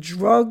 The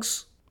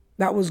drugs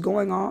that was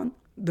going on,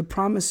 the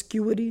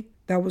promiscuity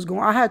that was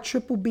going on. I had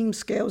triple beam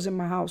scales in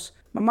my house.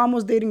 My mom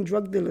was dating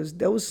drug dealers.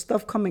 There was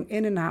stuff coming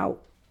in and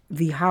out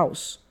the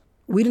house.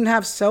 We didn't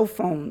have cell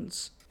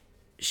phones.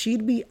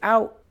 She'd be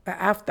out at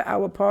after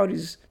hour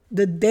parties.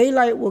 The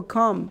daylight would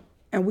come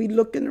and we'd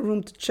look in the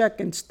room to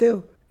check and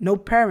still no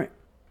parent.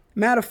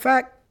 Matter of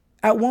fact,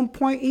 at one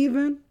point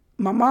even,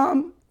 my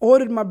mom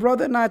ordered my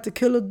brother and I to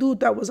kill a dude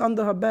that was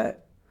under her bed.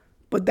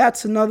 But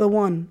that's another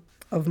one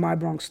of my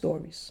Bronx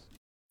stories.